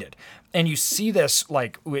completed. And you see this,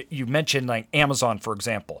 like you mentioned, like Amazon, for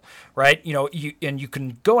example, right? You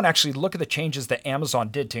can go and actually look at the changes that Amazon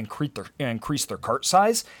did to increase their cart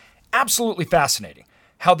size. Absolutely fascinating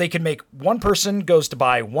how they can make one person goes to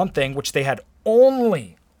buy one thing, which they had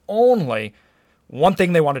only one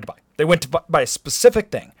thing they wanted to buy. They went to buy a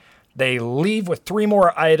specific thing. They leave with 3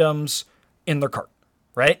 more items in their cart,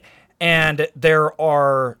 right? And there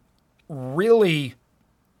are really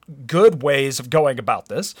good ways of going about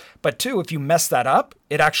this. But 2, if you mess that up,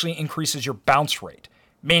 it actually increases your bounce rate,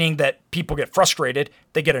 meaning that people get frustrated,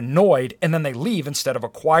 they get annoyed, and then they leave instead of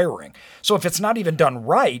acquiring. So if it's not even done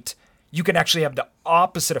right, you can actually have the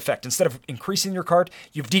opposite effect. Instead of increasing your cart,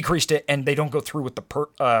 you've decreased it, and they don't go through with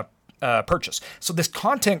the purchase. So this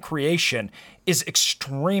content creation is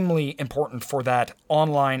extremely important for that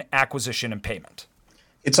online acquisition and payment.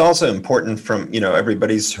 It's also important from,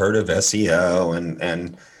 everybody's heard of SEO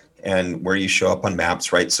and where you show up on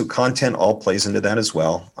maps, right? So content all plays into that as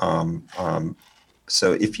well.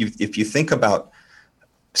 So if you think about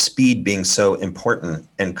speed being so important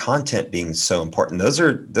and content being so important, those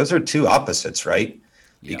are 2 opposites, right?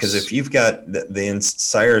 Yes. Because if you've got the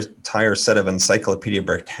entire set of Encyclopedia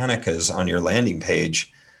Britannicas on your landing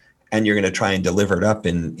page, and you're going to try and deliver it up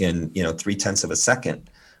in 0.3 of a second,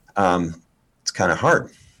 it's kind of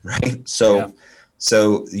hard, right? So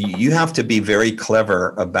you have to be very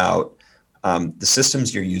clever about the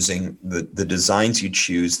systems you're using, the designs you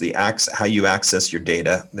choose, how you access your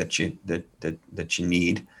data that you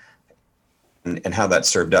need, and how that's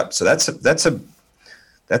served up. So that's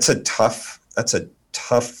a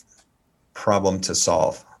tough problem to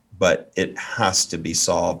solve, but it has to be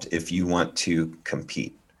solved if you want to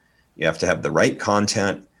compete. You have to have the right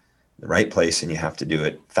content, the right place, and you have to do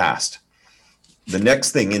it fast. The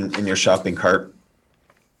next thing in your shopping cart,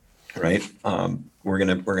 right? We're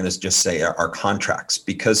gonna just say our contracts,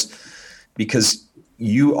 because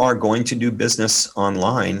you are going to do business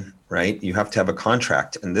online, right? You have to have a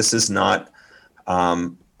contract, and this is not,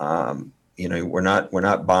 we're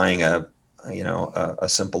not buying a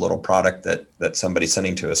simple little product that somebody's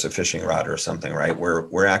sending to us, a fishing rod or something, right?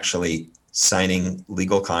 We're actually signing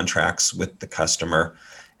legal contracts with the customer,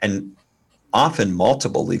 and often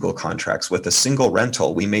multiple legal contracts. With a single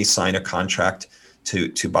rental, we may sign a contract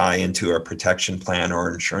to buy into a protection plan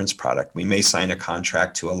or insurance product. We may sign a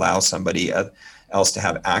contract to allow somebody else to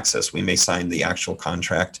have access. We may sign the actual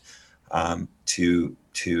contract to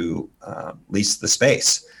lease the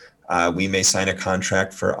space. We may sign a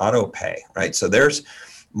contract for auto pay, right? So there's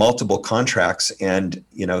multiple contracts, and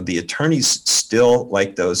the attorneys still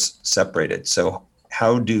like those separated. So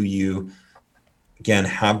how do you, again,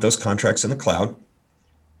 have those contracts in the cloud?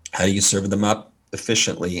 How do you serve them up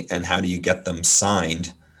efficiently, and how do you get them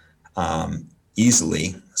signed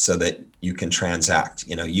easily so that you can transact?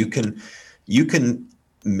 You can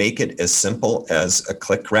make it as simple as a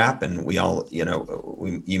click wrap, and we all,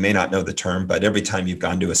 you may not know the term, but every time you've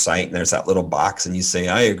gone to a site and there's that little box and you say,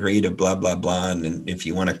 I agree to blah, blah, blah. And if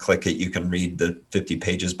you want to click it, you can read the 50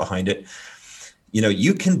 pages behind it.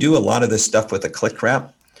 You can do a lot of this stuff with a click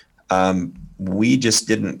wrap. We just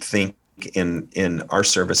didn't think in our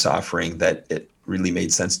service offering that it really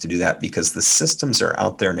made sense to do that, because the systems are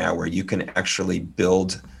out there now where you can actually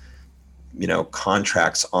build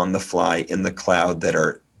contracts on the fly in the cloud that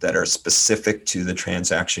are specific to the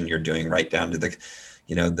transaction you're doing, right down to the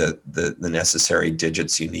necessary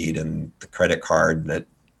digits you need, and the credit card that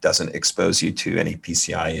doesn't expose you to any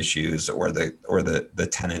PCI issues or the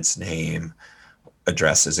tenant's name,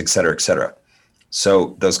 addresses, et cetera, et cetera.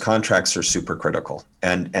 So those contracts are super critical,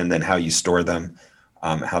 and then how you store them,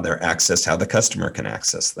 how they're accessed, how the customer can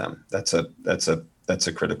access them. That's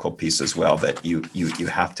a critical piece as well that you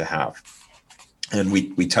have to have. And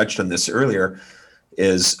we touched on this earlier,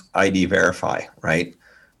 is ID Verify, right?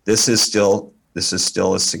 This is still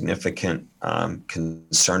a significant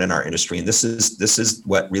concern in our industry, and this is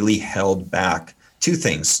what really held back. Two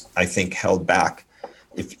things I think held back.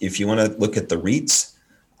 If you want to look at the REITs,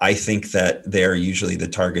 I think that they're usually the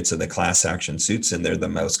targets of the class action suits, and they're the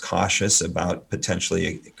most cautious about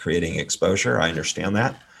potentially creating exposure. I understand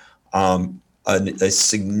that. A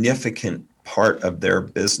significant part of their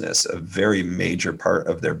business, a very major part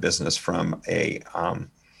of their business from a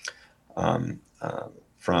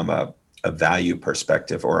value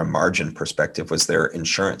perspective or a margin perspective, was their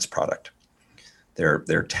insurance product,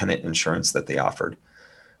 their tenant insurance that they offered.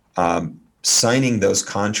 Signing those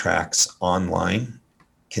contracts online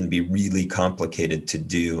can be really complicated to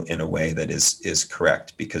do in a way that is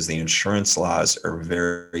correct, because the insurance laws are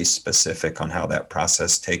very specific on how that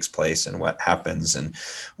process takes place and what happens and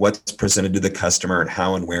what's presented to the customer and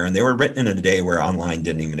how and where. And they were written in a day where online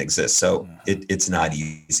didn't even exist. So it's not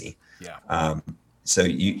easy. Yeah. So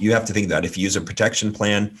you have to think that if you use a protection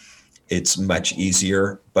plan, it's much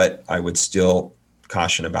easier, but I would still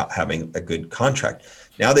caution about having a good contract.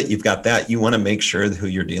 Now that you've got that, you want to make sure who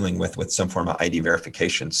you're dealing with some form of ID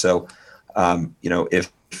verification. So,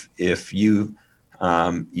 if you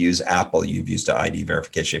use Apple, you've used an ID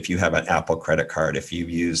verification. If you have an Apple credit card, if you've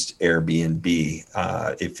used Airbnb,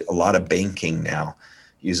 if a lot of banking now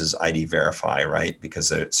uses ID Verify, right?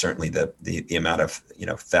 Because certainly the amount of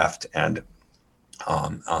theft and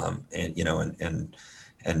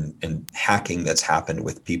hacking that's happened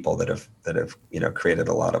with people that have created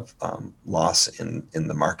a lot of loss in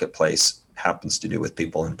the marketplace happens to do with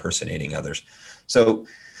people impersonating others. So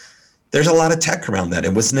there's a lot of tech around that.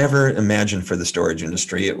 It was never imagined for the storage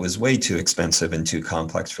industry. It was way too expensive and too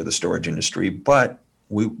complex for the storage industry. But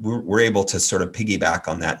we're able to sort of piggyback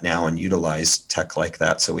on that now and utilize tech like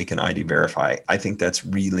that so we can ID verify. I think that's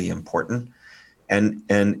really important. And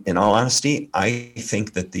in all honesty, I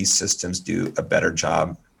think that these systems do a better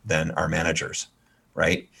job than our managers,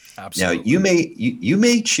 right? Absolutely. Now, you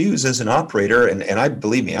may choose as an operator, and I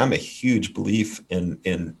believe me, I'm a huge belief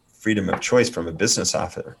in freedom of choice from a business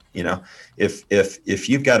officer. If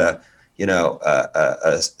you've got a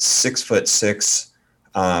 6'6"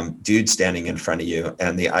 dude standing in front of you,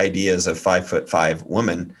 and the idea is a 5'5"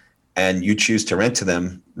 woman, and you choose to rent to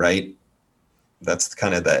them, right? That's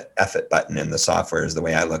kind of the F it button in the software is the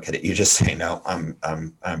way I look at it. You just say, no, I'm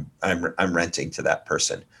renting to that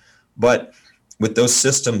person. But with those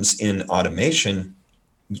systems in automation,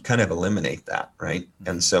 you kind of eliminate that, right?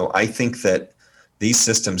 And so I think that these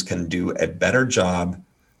systems can do a better job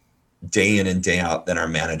day in and day out than our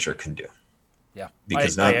manager can do. Yeah,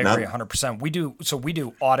 because I agree 100%. We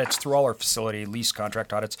do audits through all our facility, lease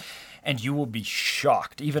contract audits, and you will be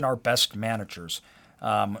shocked. Even our best managers,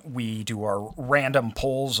 we do our random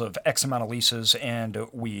polls of X amount of leases, and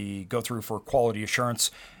we go through for quality assurance.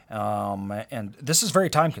 And this is very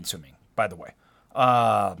time consuming, by the way.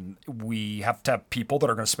 We have to have people that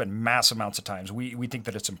are going to spend mass amounts of time. We think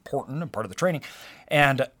that it's important and part of the training.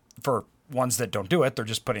 And for ones that don't do it, they're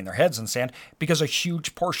just putting their heads in the sand because a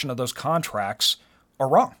huge portion of those contracts are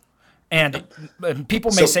wrong. And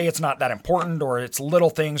people may say it's not that important or it's little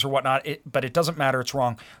things or whatnot, but it doesn't matter. It's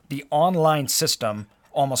wrong. The online system,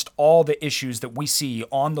 almost all the issues that we see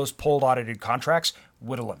on those pulled audited contracts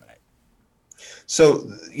would eliminate.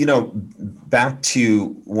 So, back to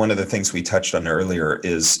one of the things we touched on earlier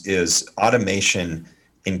is automation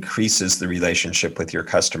increases the relationship with your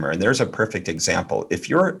customer. And there's a perfect example. If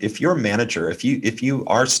you're a manager, if you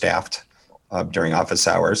are staffed during office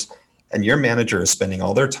hours, and your manager is spending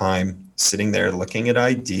all their time sitting there looking at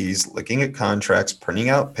IDs, looking at contracts, printing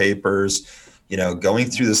out papers, going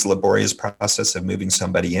through this laborious process of moving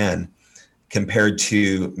somebody in, compared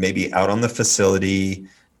to maybe out on the facility,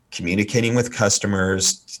 communicating with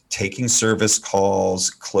customers, taking service calls,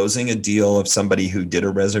 closing a deal of somebody who did a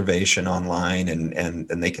reservation online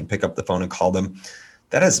and they can pick up the phone and call them.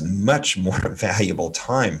 That is much more valuable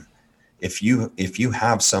time if you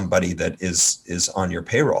have somebody that is on your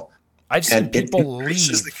payroll. I've seen people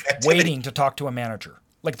leave waiting to talk to a manager.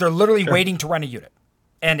 Like they're literally waiting to run a unit.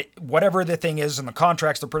 And whatever the thing is in the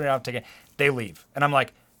contracts they're putting out, they leave. And I'm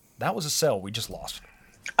like, that was a sale we just lost.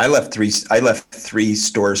 I left three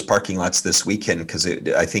stores parking lots this weekend because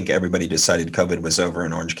I think everybody decided COVID was over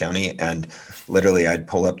in Orange County. And literally I'd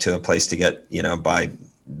pull up to a place to get, buy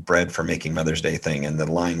bread for making Mother's Day thing. And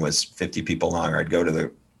the line was 50 people long. Or I'd go to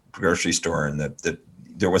the grocery store and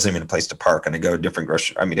there wasn't even a place to park, and I go to different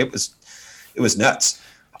grocery. I mean, it was nuts.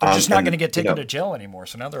 They're just not going to get taken to jail anymore,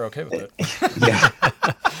 so now they're okay with it. Yeah,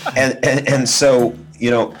 and so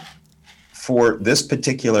for this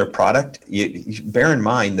particular product, you bear in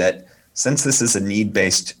mind that since this is a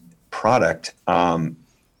need-based product, and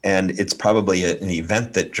it's probably an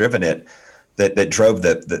event that drove the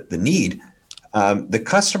need. The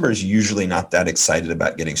customer is usually not that excited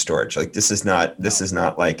about getting storage. Like this is not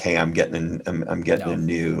like, hey, I'm getting a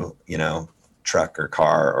new, truck or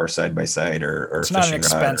car or side by side or it's not an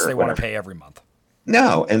expense they want to pay every month.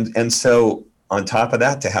 No, and so on top of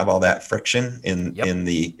that, to have all that friction in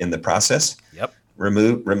the process,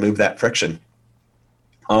 remove that friction.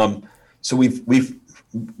 So we've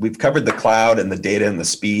covered the cloud and the data and the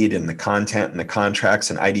speed and the content and the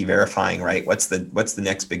contracts and ID verifying, right? What's the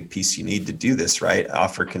next big piece you need to do this, right?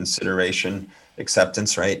 Offer, consideration,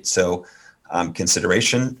 acceptance, right? So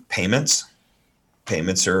consideration, payments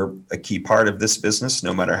are a key part of this business,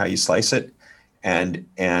 no matter how you slice it. And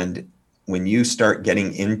when you start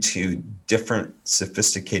getting into different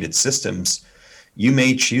sophisticated systems, you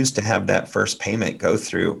may choose to have that first payment go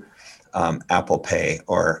through Apple Pay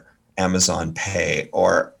or Amazon Pay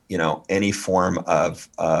or any form of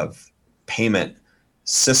payment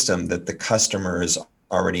system that the customer is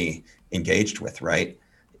already engaged with, right?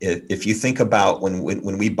 If you think about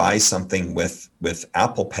when we buy something with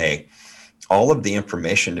Apple Pay, all of the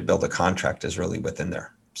information to build a contract is really within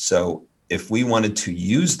there. So if we wanted to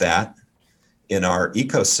use that in our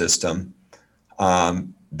ecosystem,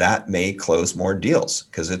 that may close more deals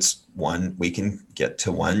because we can get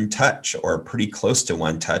to one touch or pretty close to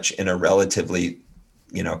one touch in a relatively,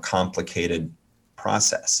 complicated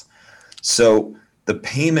process. So the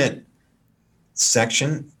payment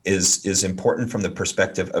section is important from the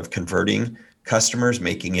perspective of converting customers,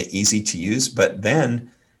 making it easy to use, but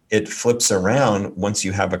then it flips around once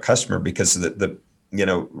you have a customer because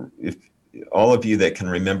if all of you that can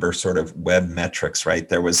remember sort of web metrics, right?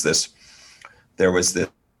 There was this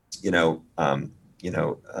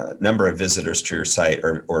number of visitors to your site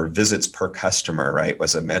or visits per customer, right,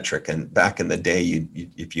 was a metric. And back in the day,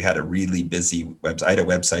 if you had a really busy website, I had a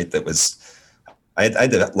website that I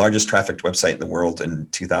had the largest trafficked website in the world in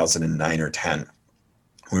 2009 or 10.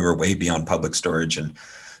 We were way beyond public storage and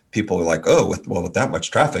people were like, oh, with that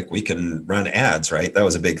much traffic, we can run ads, right? That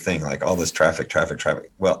was a big thing, like all this traffic.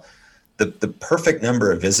 Well, the perfect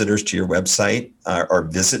number of visitors to your website or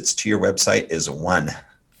visits to your website is 1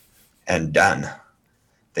 and done.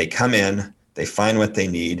 They come in, they find what they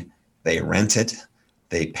need, they rent it,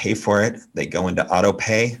 they pay for it, they go into auto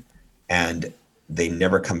pay, and they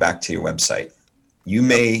never come back to your website. You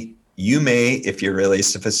may, if you're really a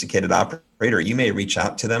sophisticated operator, you may reach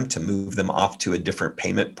out to them to move them off to a different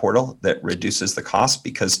payment portal that reduces the cost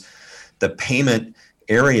because the payment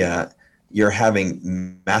area, you're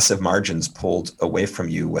having massive margins pulled away from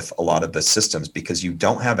you with a lot of the systems because you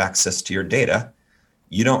don't have access to your data.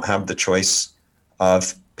 You don't have the choice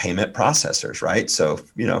of payment processors, right? So,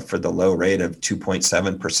 for the low rate of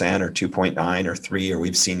 2.7% or 2.9 or 3, or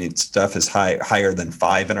we've seen stuff as higher than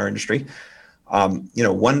 5 in our industry.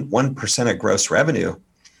 1% of gross revenue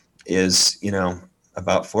is,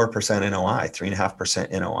 about 4% NOI,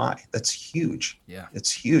 3.5% NOI. That's huge. Yeah.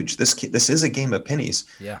 It's huge. This is a game of pennies.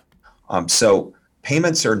 Yeah. So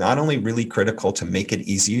payments are not only really critical to make it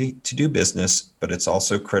easy to do business, but it's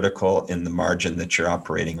also critical in the margin that you're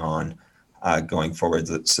operating on going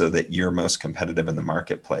forward, so that you're most competitive in the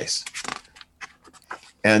marketplace.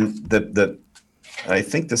 And I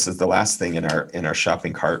think this is the last thing in our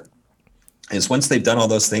shopping cart, is once they've done all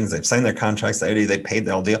those things, they've signed their contracts, they paid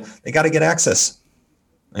the whole deal, they got to get access.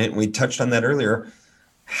 Right? We touched on that earlier.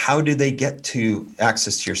 How do they get to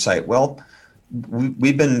access to your site? Well,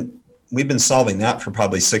 we've been solving that for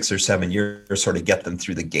probably 6 or 7 years, sort of get them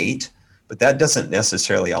through the gate, but that doesn't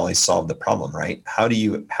necessarily always solve the problem, right? How do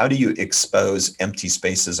you expose empty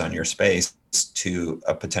spaces on your space to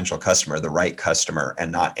a potential customer, the right customer,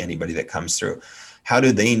 and not anybody that comes through? How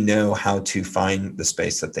do they know how to find the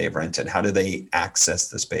space that they've rented? How do they access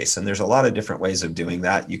the space? And there's a lot of different ways of doing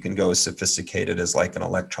that. You can go as sophisticated as like an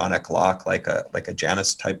electronic lock, like a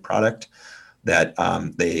Janus type product, that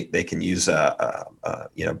they can use a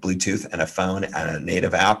Bluetooth and a phone and a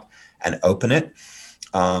native app and open it,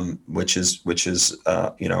 which is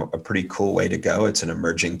a pretty cool way to go. It's an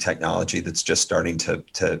emerging technology that's just starting to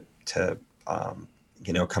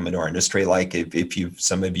come into our industry. Like if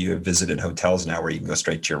some of you have visited hotels now, where you can go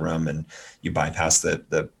straight to your room and you bypass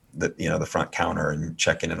the front counter and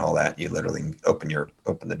check in and all that. You literally open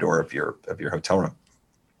the door of your hotel room.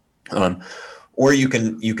 Or you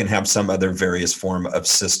can have some other various form of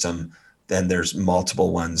system. Then there's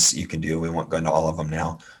multiple ones you can do. We won't go into all of them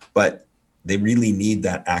now, but they really need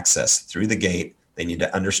that access through the gate. They need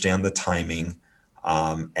to understand the timing,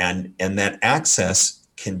 and that access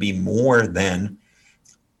can be more than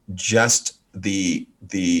just the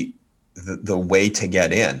way to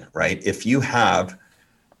get in, right? If you have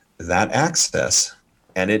that access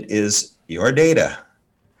and it is your data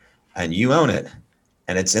and you own it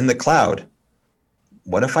and it's in the cloud,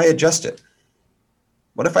 what if I adjust it?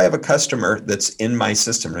 What if I have a customer that's in my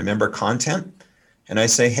system, remember content, and I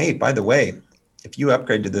say, hey, by the way, if you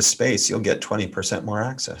upgrade to this space, you'll get 20% more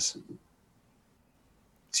access.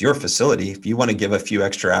 It's your facility. If you want to give a few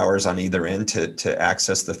extra hours on either end to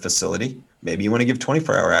access the facility, maybe you want to give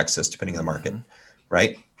 24-hour access depending on the market,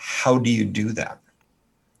 right? How do you do that?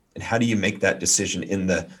 And how do you make that decision in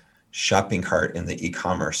the shopping cart, in the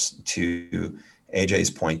e-commerce, to AJ's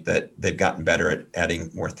point that they've gotten better at adding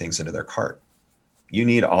more things into their cart? You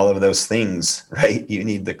need all of those things, right? You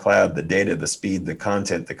need the cloud, the data, the speed, the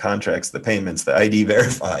content, the contracts, the payments, the ID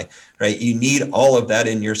verify, right? You need all of that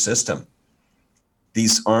in your system.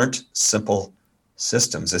 These aren't simple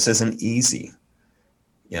systems. This isn't easy.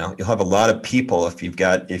 You'll have a lot of people if you've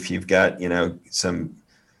got some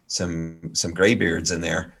graybeards in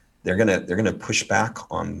there. They're gonna push back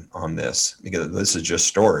on this because this is just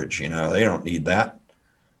storage. They don't need that.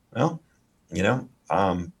 Well,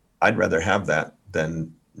 I'd rather have that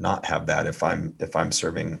than not have that if I'm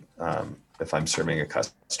serving a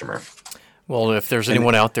customer. Well, if there's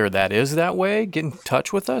anyone out there that is that way, get in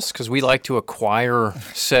touch with us, because we like to acquire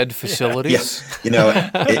said facilities.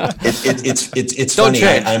 Yeah. It's funny.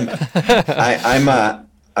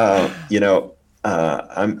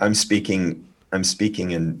 I'm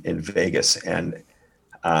speaking in Vegas, and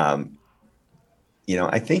I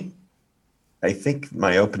think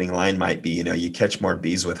my opening line might be, you catch more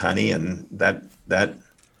bees with honey, and that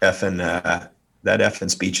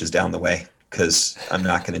effing speech is down the way, because I'm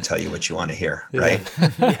not going to tell you what you want to hear, right?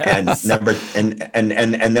 Yes.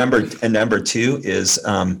 And number two is,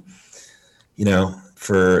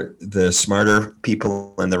 for the smarter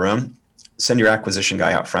people in the room, send your acquisition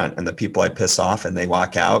guy out front, and the people I piss off and they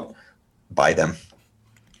walk out, buy them.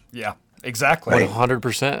 Yeah, exactly. Right?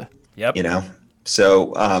 100%. Yep.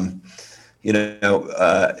 So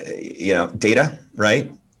data,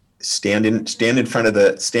 right? Stand in front of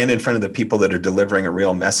the people that are delivering a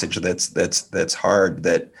real message that's hard,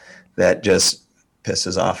 that just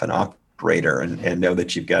pisses off an operator, and know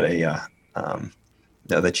that you've got a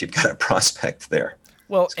prospect there.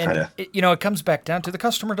 Well, it comes back down to the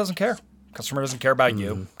customer doesn't care. Customer doesn't care about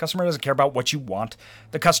you. Customer doesn't care about what you want.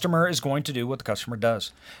 The customer is going to do what the customer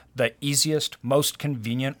does. The easiest, most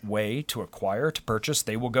convenient way to acquire, to purchase,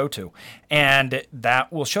 they will go to. And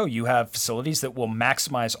that will show you have facilities that will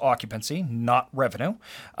maximize occupancy, not revenue,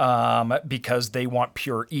 because they want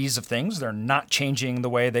pure ease of things. They're not changing the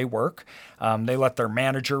way they work. They let their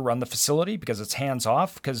manager run the facility because it's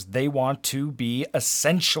hands-off, because they want to be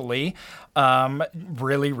essentially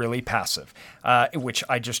really, really passive, which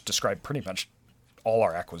I just described pretty much all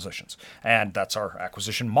our acquisitions. And that's our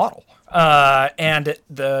acquisition model. And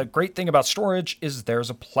the great thing about storage is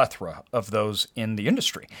there's a plethora of those in the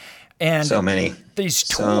industry. And so many. These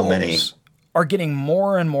tools are getting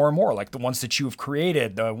more and more and more, like the ones that you have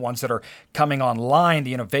created, the ones that are coming online,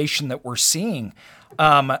 the innovation that we're seeing.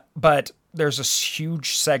 But there's a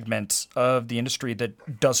huge segment of the industry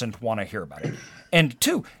that doesn't want to hear about it. And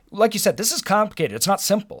two, like you said, this is complicated. It's not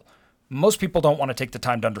simple. Most people don't want to take the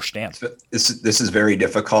time to understand. This is very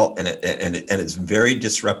difficult, and it's very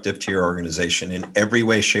disruptive to your organization in every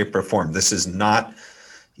way, shape, or form. This is not,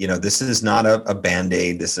 this is not a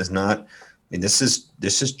Band-Aid. This is not. This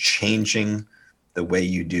is changing the way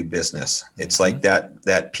you do business. It's like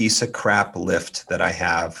that piece of crap lift that I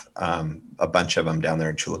have, a bunch of them down there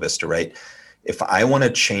in Chula Vista, right? If I want to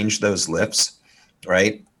change those lifts,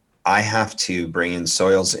 right, I have to bring in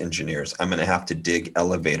soils engineers. I'm going to have to dig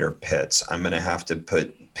elevator pits. I'm going to have to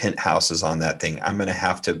put penthouses on that thing. I'm going to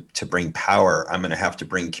have to bring power. I'm going to have to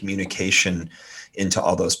bring communication into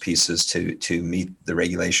all those pieces to meet the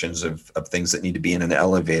regulations of things that need to be in an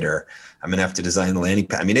elevator. I'm going to have to design the landing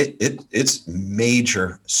pad. I mean, it's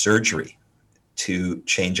major surgery to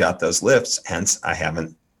change out those lifts. Hence, I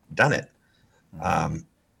haven't done it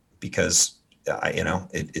because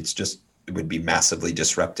it would be massively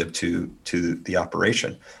disruptive to the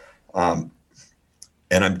operation. And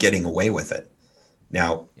I'm getting away with it.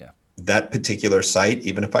 Now, that particular site,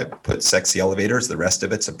 even if I put sexy elevators, the rest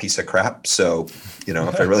of it's a piece of crap. So,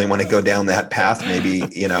 if I really want to go down that path, maybe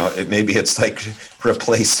it's like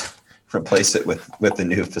replace it with a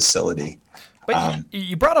new facility. But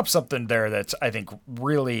you brought up something there that's, I think,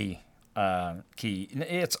 really key.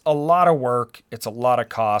 It's a lot of work. It's a lot of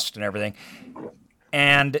cost and everything.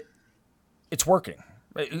 And it's working.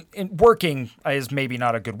 And working is maybe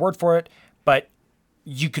not a good word for it, but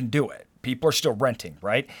you can do it. People are still renting,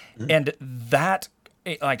 right? Mm-hmm. And that,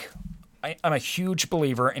 I'm a huge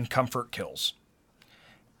believer in comfort kills.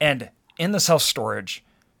 And in the self-storage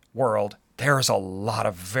world, there's a lot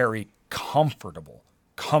of very comfortable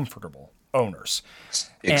owners.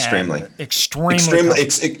 Extremely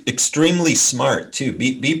smart too.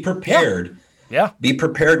 Be prepared. Yeah. Be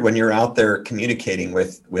prepared when you're out there communicating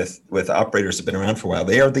with operators that have been around for a while.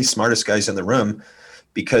 They are the smartest guys in the room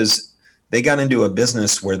because they got into a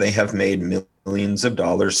business where they have made millions of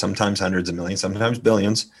dollars, sometimes hundreds of millions, sometimes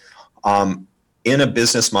billions, in a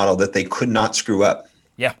business model that they could not screw up.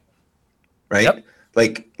 Yeah. Right? Yep.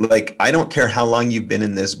 Like I don't care how long you've been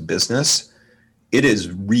in this business, it is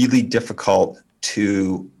really difficult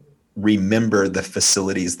to remember the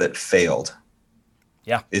facilities that failed.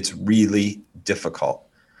 Yeah. It's really difficult.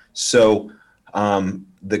 So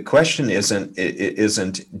the question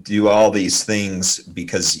isn't do all these things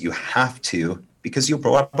because you have to, because you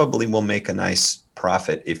probably will make a nice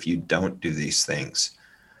profit if you don't do these things.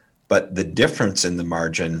 But the difference in the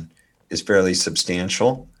margin is fairly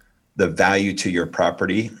substantial. The value to your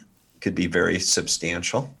property could be very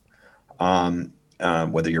substantial,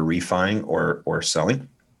 whether you're refining or selling,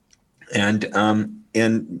 and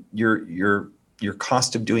your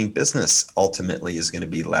cost of doing business ultimately is going to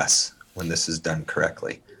be less when this is done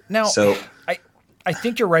correctly. Now, so I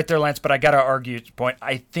think you're right there, Lance, but I got to argue your point.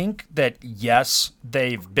 I think that, yes,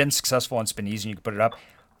 they've been successful and it's been easy and you can put it up.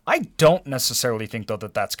 I don't necessarily think, though,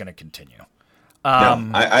 that that's going to continue.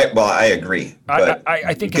 No, I agree. But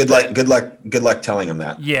I think good luck telling them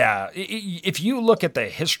that. Yeah. If you look at the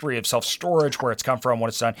history of self-storage, where it's come from, what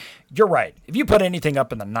it's done, you're right. If you put anything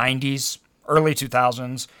up in the 90s, early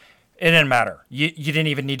 2000s, it didn't matter. You didn't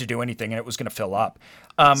even need to do anything, and it was going to fill up.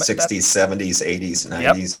 60s, 70s, 80s,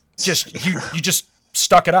 90s. Yep. You just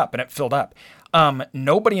stuck it up, and it filled up.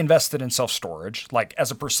 Nobody invested in self-storage. Like, as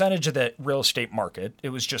a percentage of the real estate market, it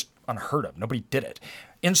was just unheard of. Nobody did it.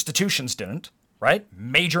 Institutions didn't, right?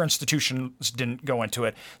 Major institutions didn't go into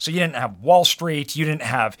it. So you didn't have Wall Street. You didn't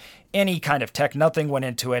have any kind of tech. Nothing went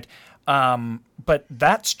into it. But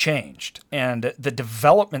that's changed. And the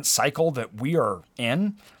development cycle that we are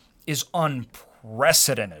in is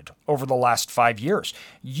unprecedented over the last 5 years.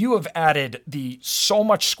 You have added so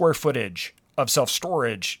much square footage of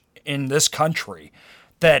self-storage in this country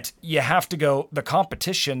that you have to go, the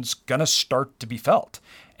competition's going to start to be felt,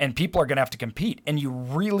 and people are going to have to compete. And you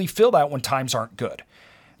really feel that when times aren't good.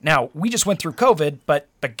 Now, we just went through COVID, but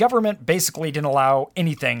the government basically didn't allow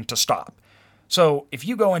anything to stop. So if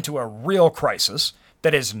you go into a real crisis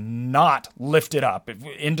that is not lifted up,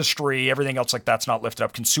 industry, everything else like that's not lifted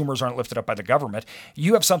up, consumers aren't lifted up by the government,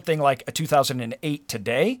 you have something like a 2008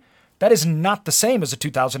 today, that is not the same as a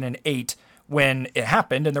 2008 when it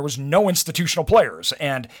happened and there was no institutional players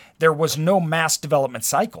and there was no mass development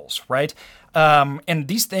cycles, right? And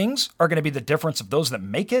these things are going to be the difference of those that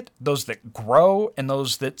make it, those that grow, and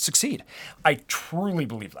those that succeed. I truly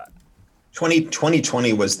believe that.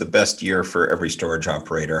 2020 was the best year for every storage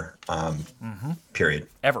operator, period.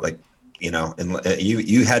 Ever. Like and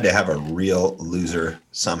you had to have a real loser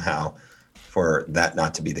somehow for that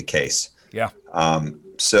not to be the case. Yeah.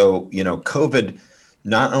 So, COVID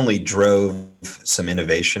not only drove some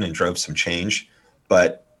innovation and drove some change,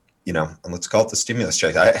 but, let's call it the stimulus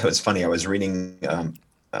check. It was funny. I was reading,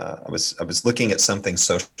 I was looking at something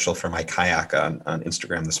social for my kayak on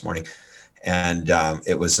Instagram this morning, and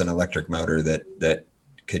it was an electric motor that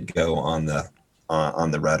could go on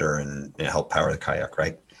the rudder and help power the kayak,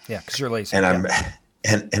 right? Yeah, because you're lazy. And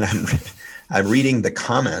I'm reading the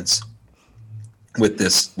comments with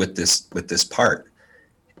this part,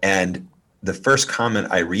 and the first comment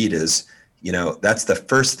I read is, that's the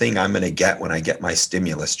first thing I'm going to get when I get my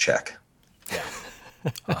stimulus check.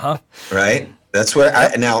 Yeah. Right. That's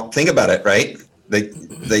what now think about it. Right.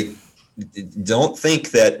 They don't think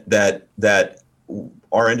that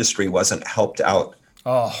our industry wasn't helped out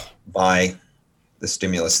by the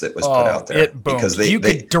stimulus that was put out there, because you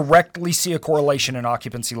could directly see a correlation in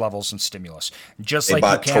occupancy levels and stimulus. Just they like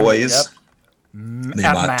bought you can, toys. Yep. They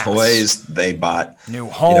bought toys. They bought new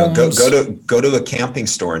homes. Go to a camping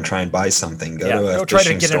store and try and buy something. Go to a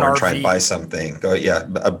fishing store and try and buy something.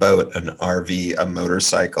 A boat, an RV, a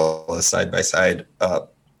motorcycle, a side by side,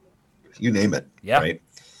 you name it. Yeah. Right.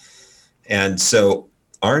 And so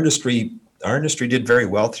our industry did very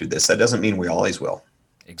well through this. That doesn't mean we always will.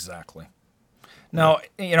 Exactly. Now,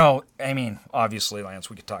 obviously, Lance,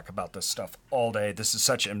 we could talk about this stuff all day. This is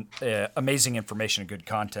such amazing information and good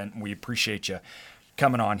content, and we appreciate you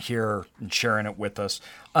coming on here and sharing it with us.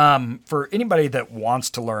 For anybody that wants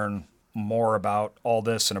to learn more about all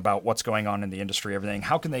this and about what's going on in the industry, everything,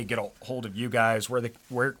 how can they get a hold of you guys? Where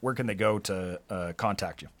can they go to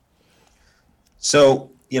contact you?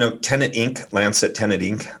 So, Tenant Inc., Lance at Tenant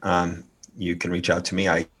Inc., you can reach out to me.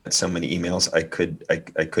 I get so many emails.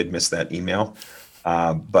 I could miss that email.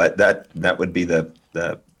 But that would be the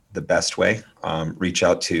best way. Reach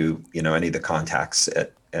out to any of the contacts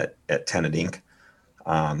at Tenant Inc.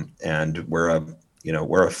 And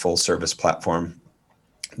we're a full service platform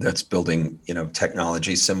that's building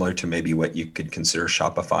technology similar to maybe what you could consider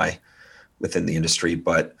Shopify within the industry.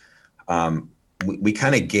 But we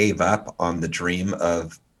kind of gave up on the dream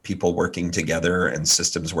of people working together and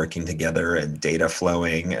systems working together and data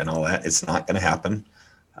flowing and all that. It's not going to happen.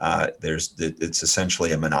 It's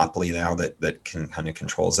essentially a monopoly now that can kind of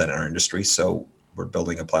controls that in our industry. So we're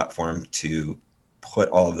building a platform to put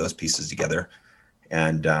all of those pieces together.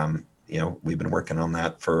 And, we've been working on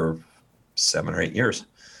that for 7 or 8 years.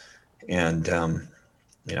 And,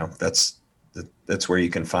 that's where you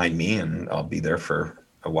can find me, and I'll be there for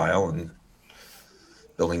a while and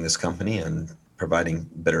building this company and providing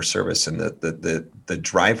better service. And the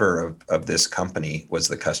driver of this company was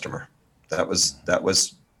the customer. That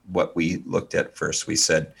was what we looked at first. We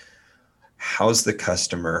said, how's the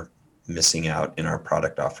customer missing out in our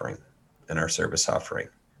product offering and our service offering,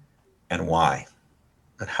 and why?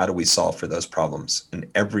 And how do we solve for those problems? And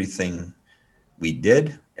everything we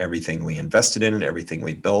did, everything we invested in, and everything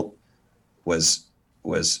we built was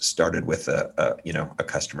started with a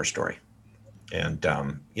customer story. And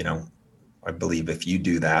I believe if you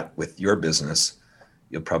do that with your business,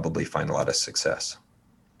 you'll probably find a lot of success.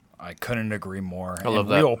 I couldn't agree more. I love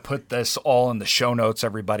that. We'll put this all in the show notes,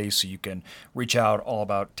 everybody, so you can reach out all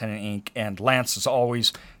about Tenant Inc. And Lance, as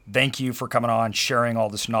always, thank you for coming on, sharing all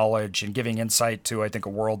this knowledge and giving insight to, I think, a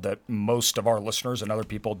world that most of our listeners and other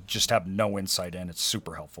people just have no insight in. It's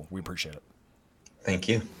super helpful. We appreciate it. Thank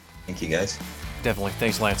you. Thank you, guys. Definitely.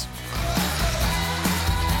 Thanks, Lance.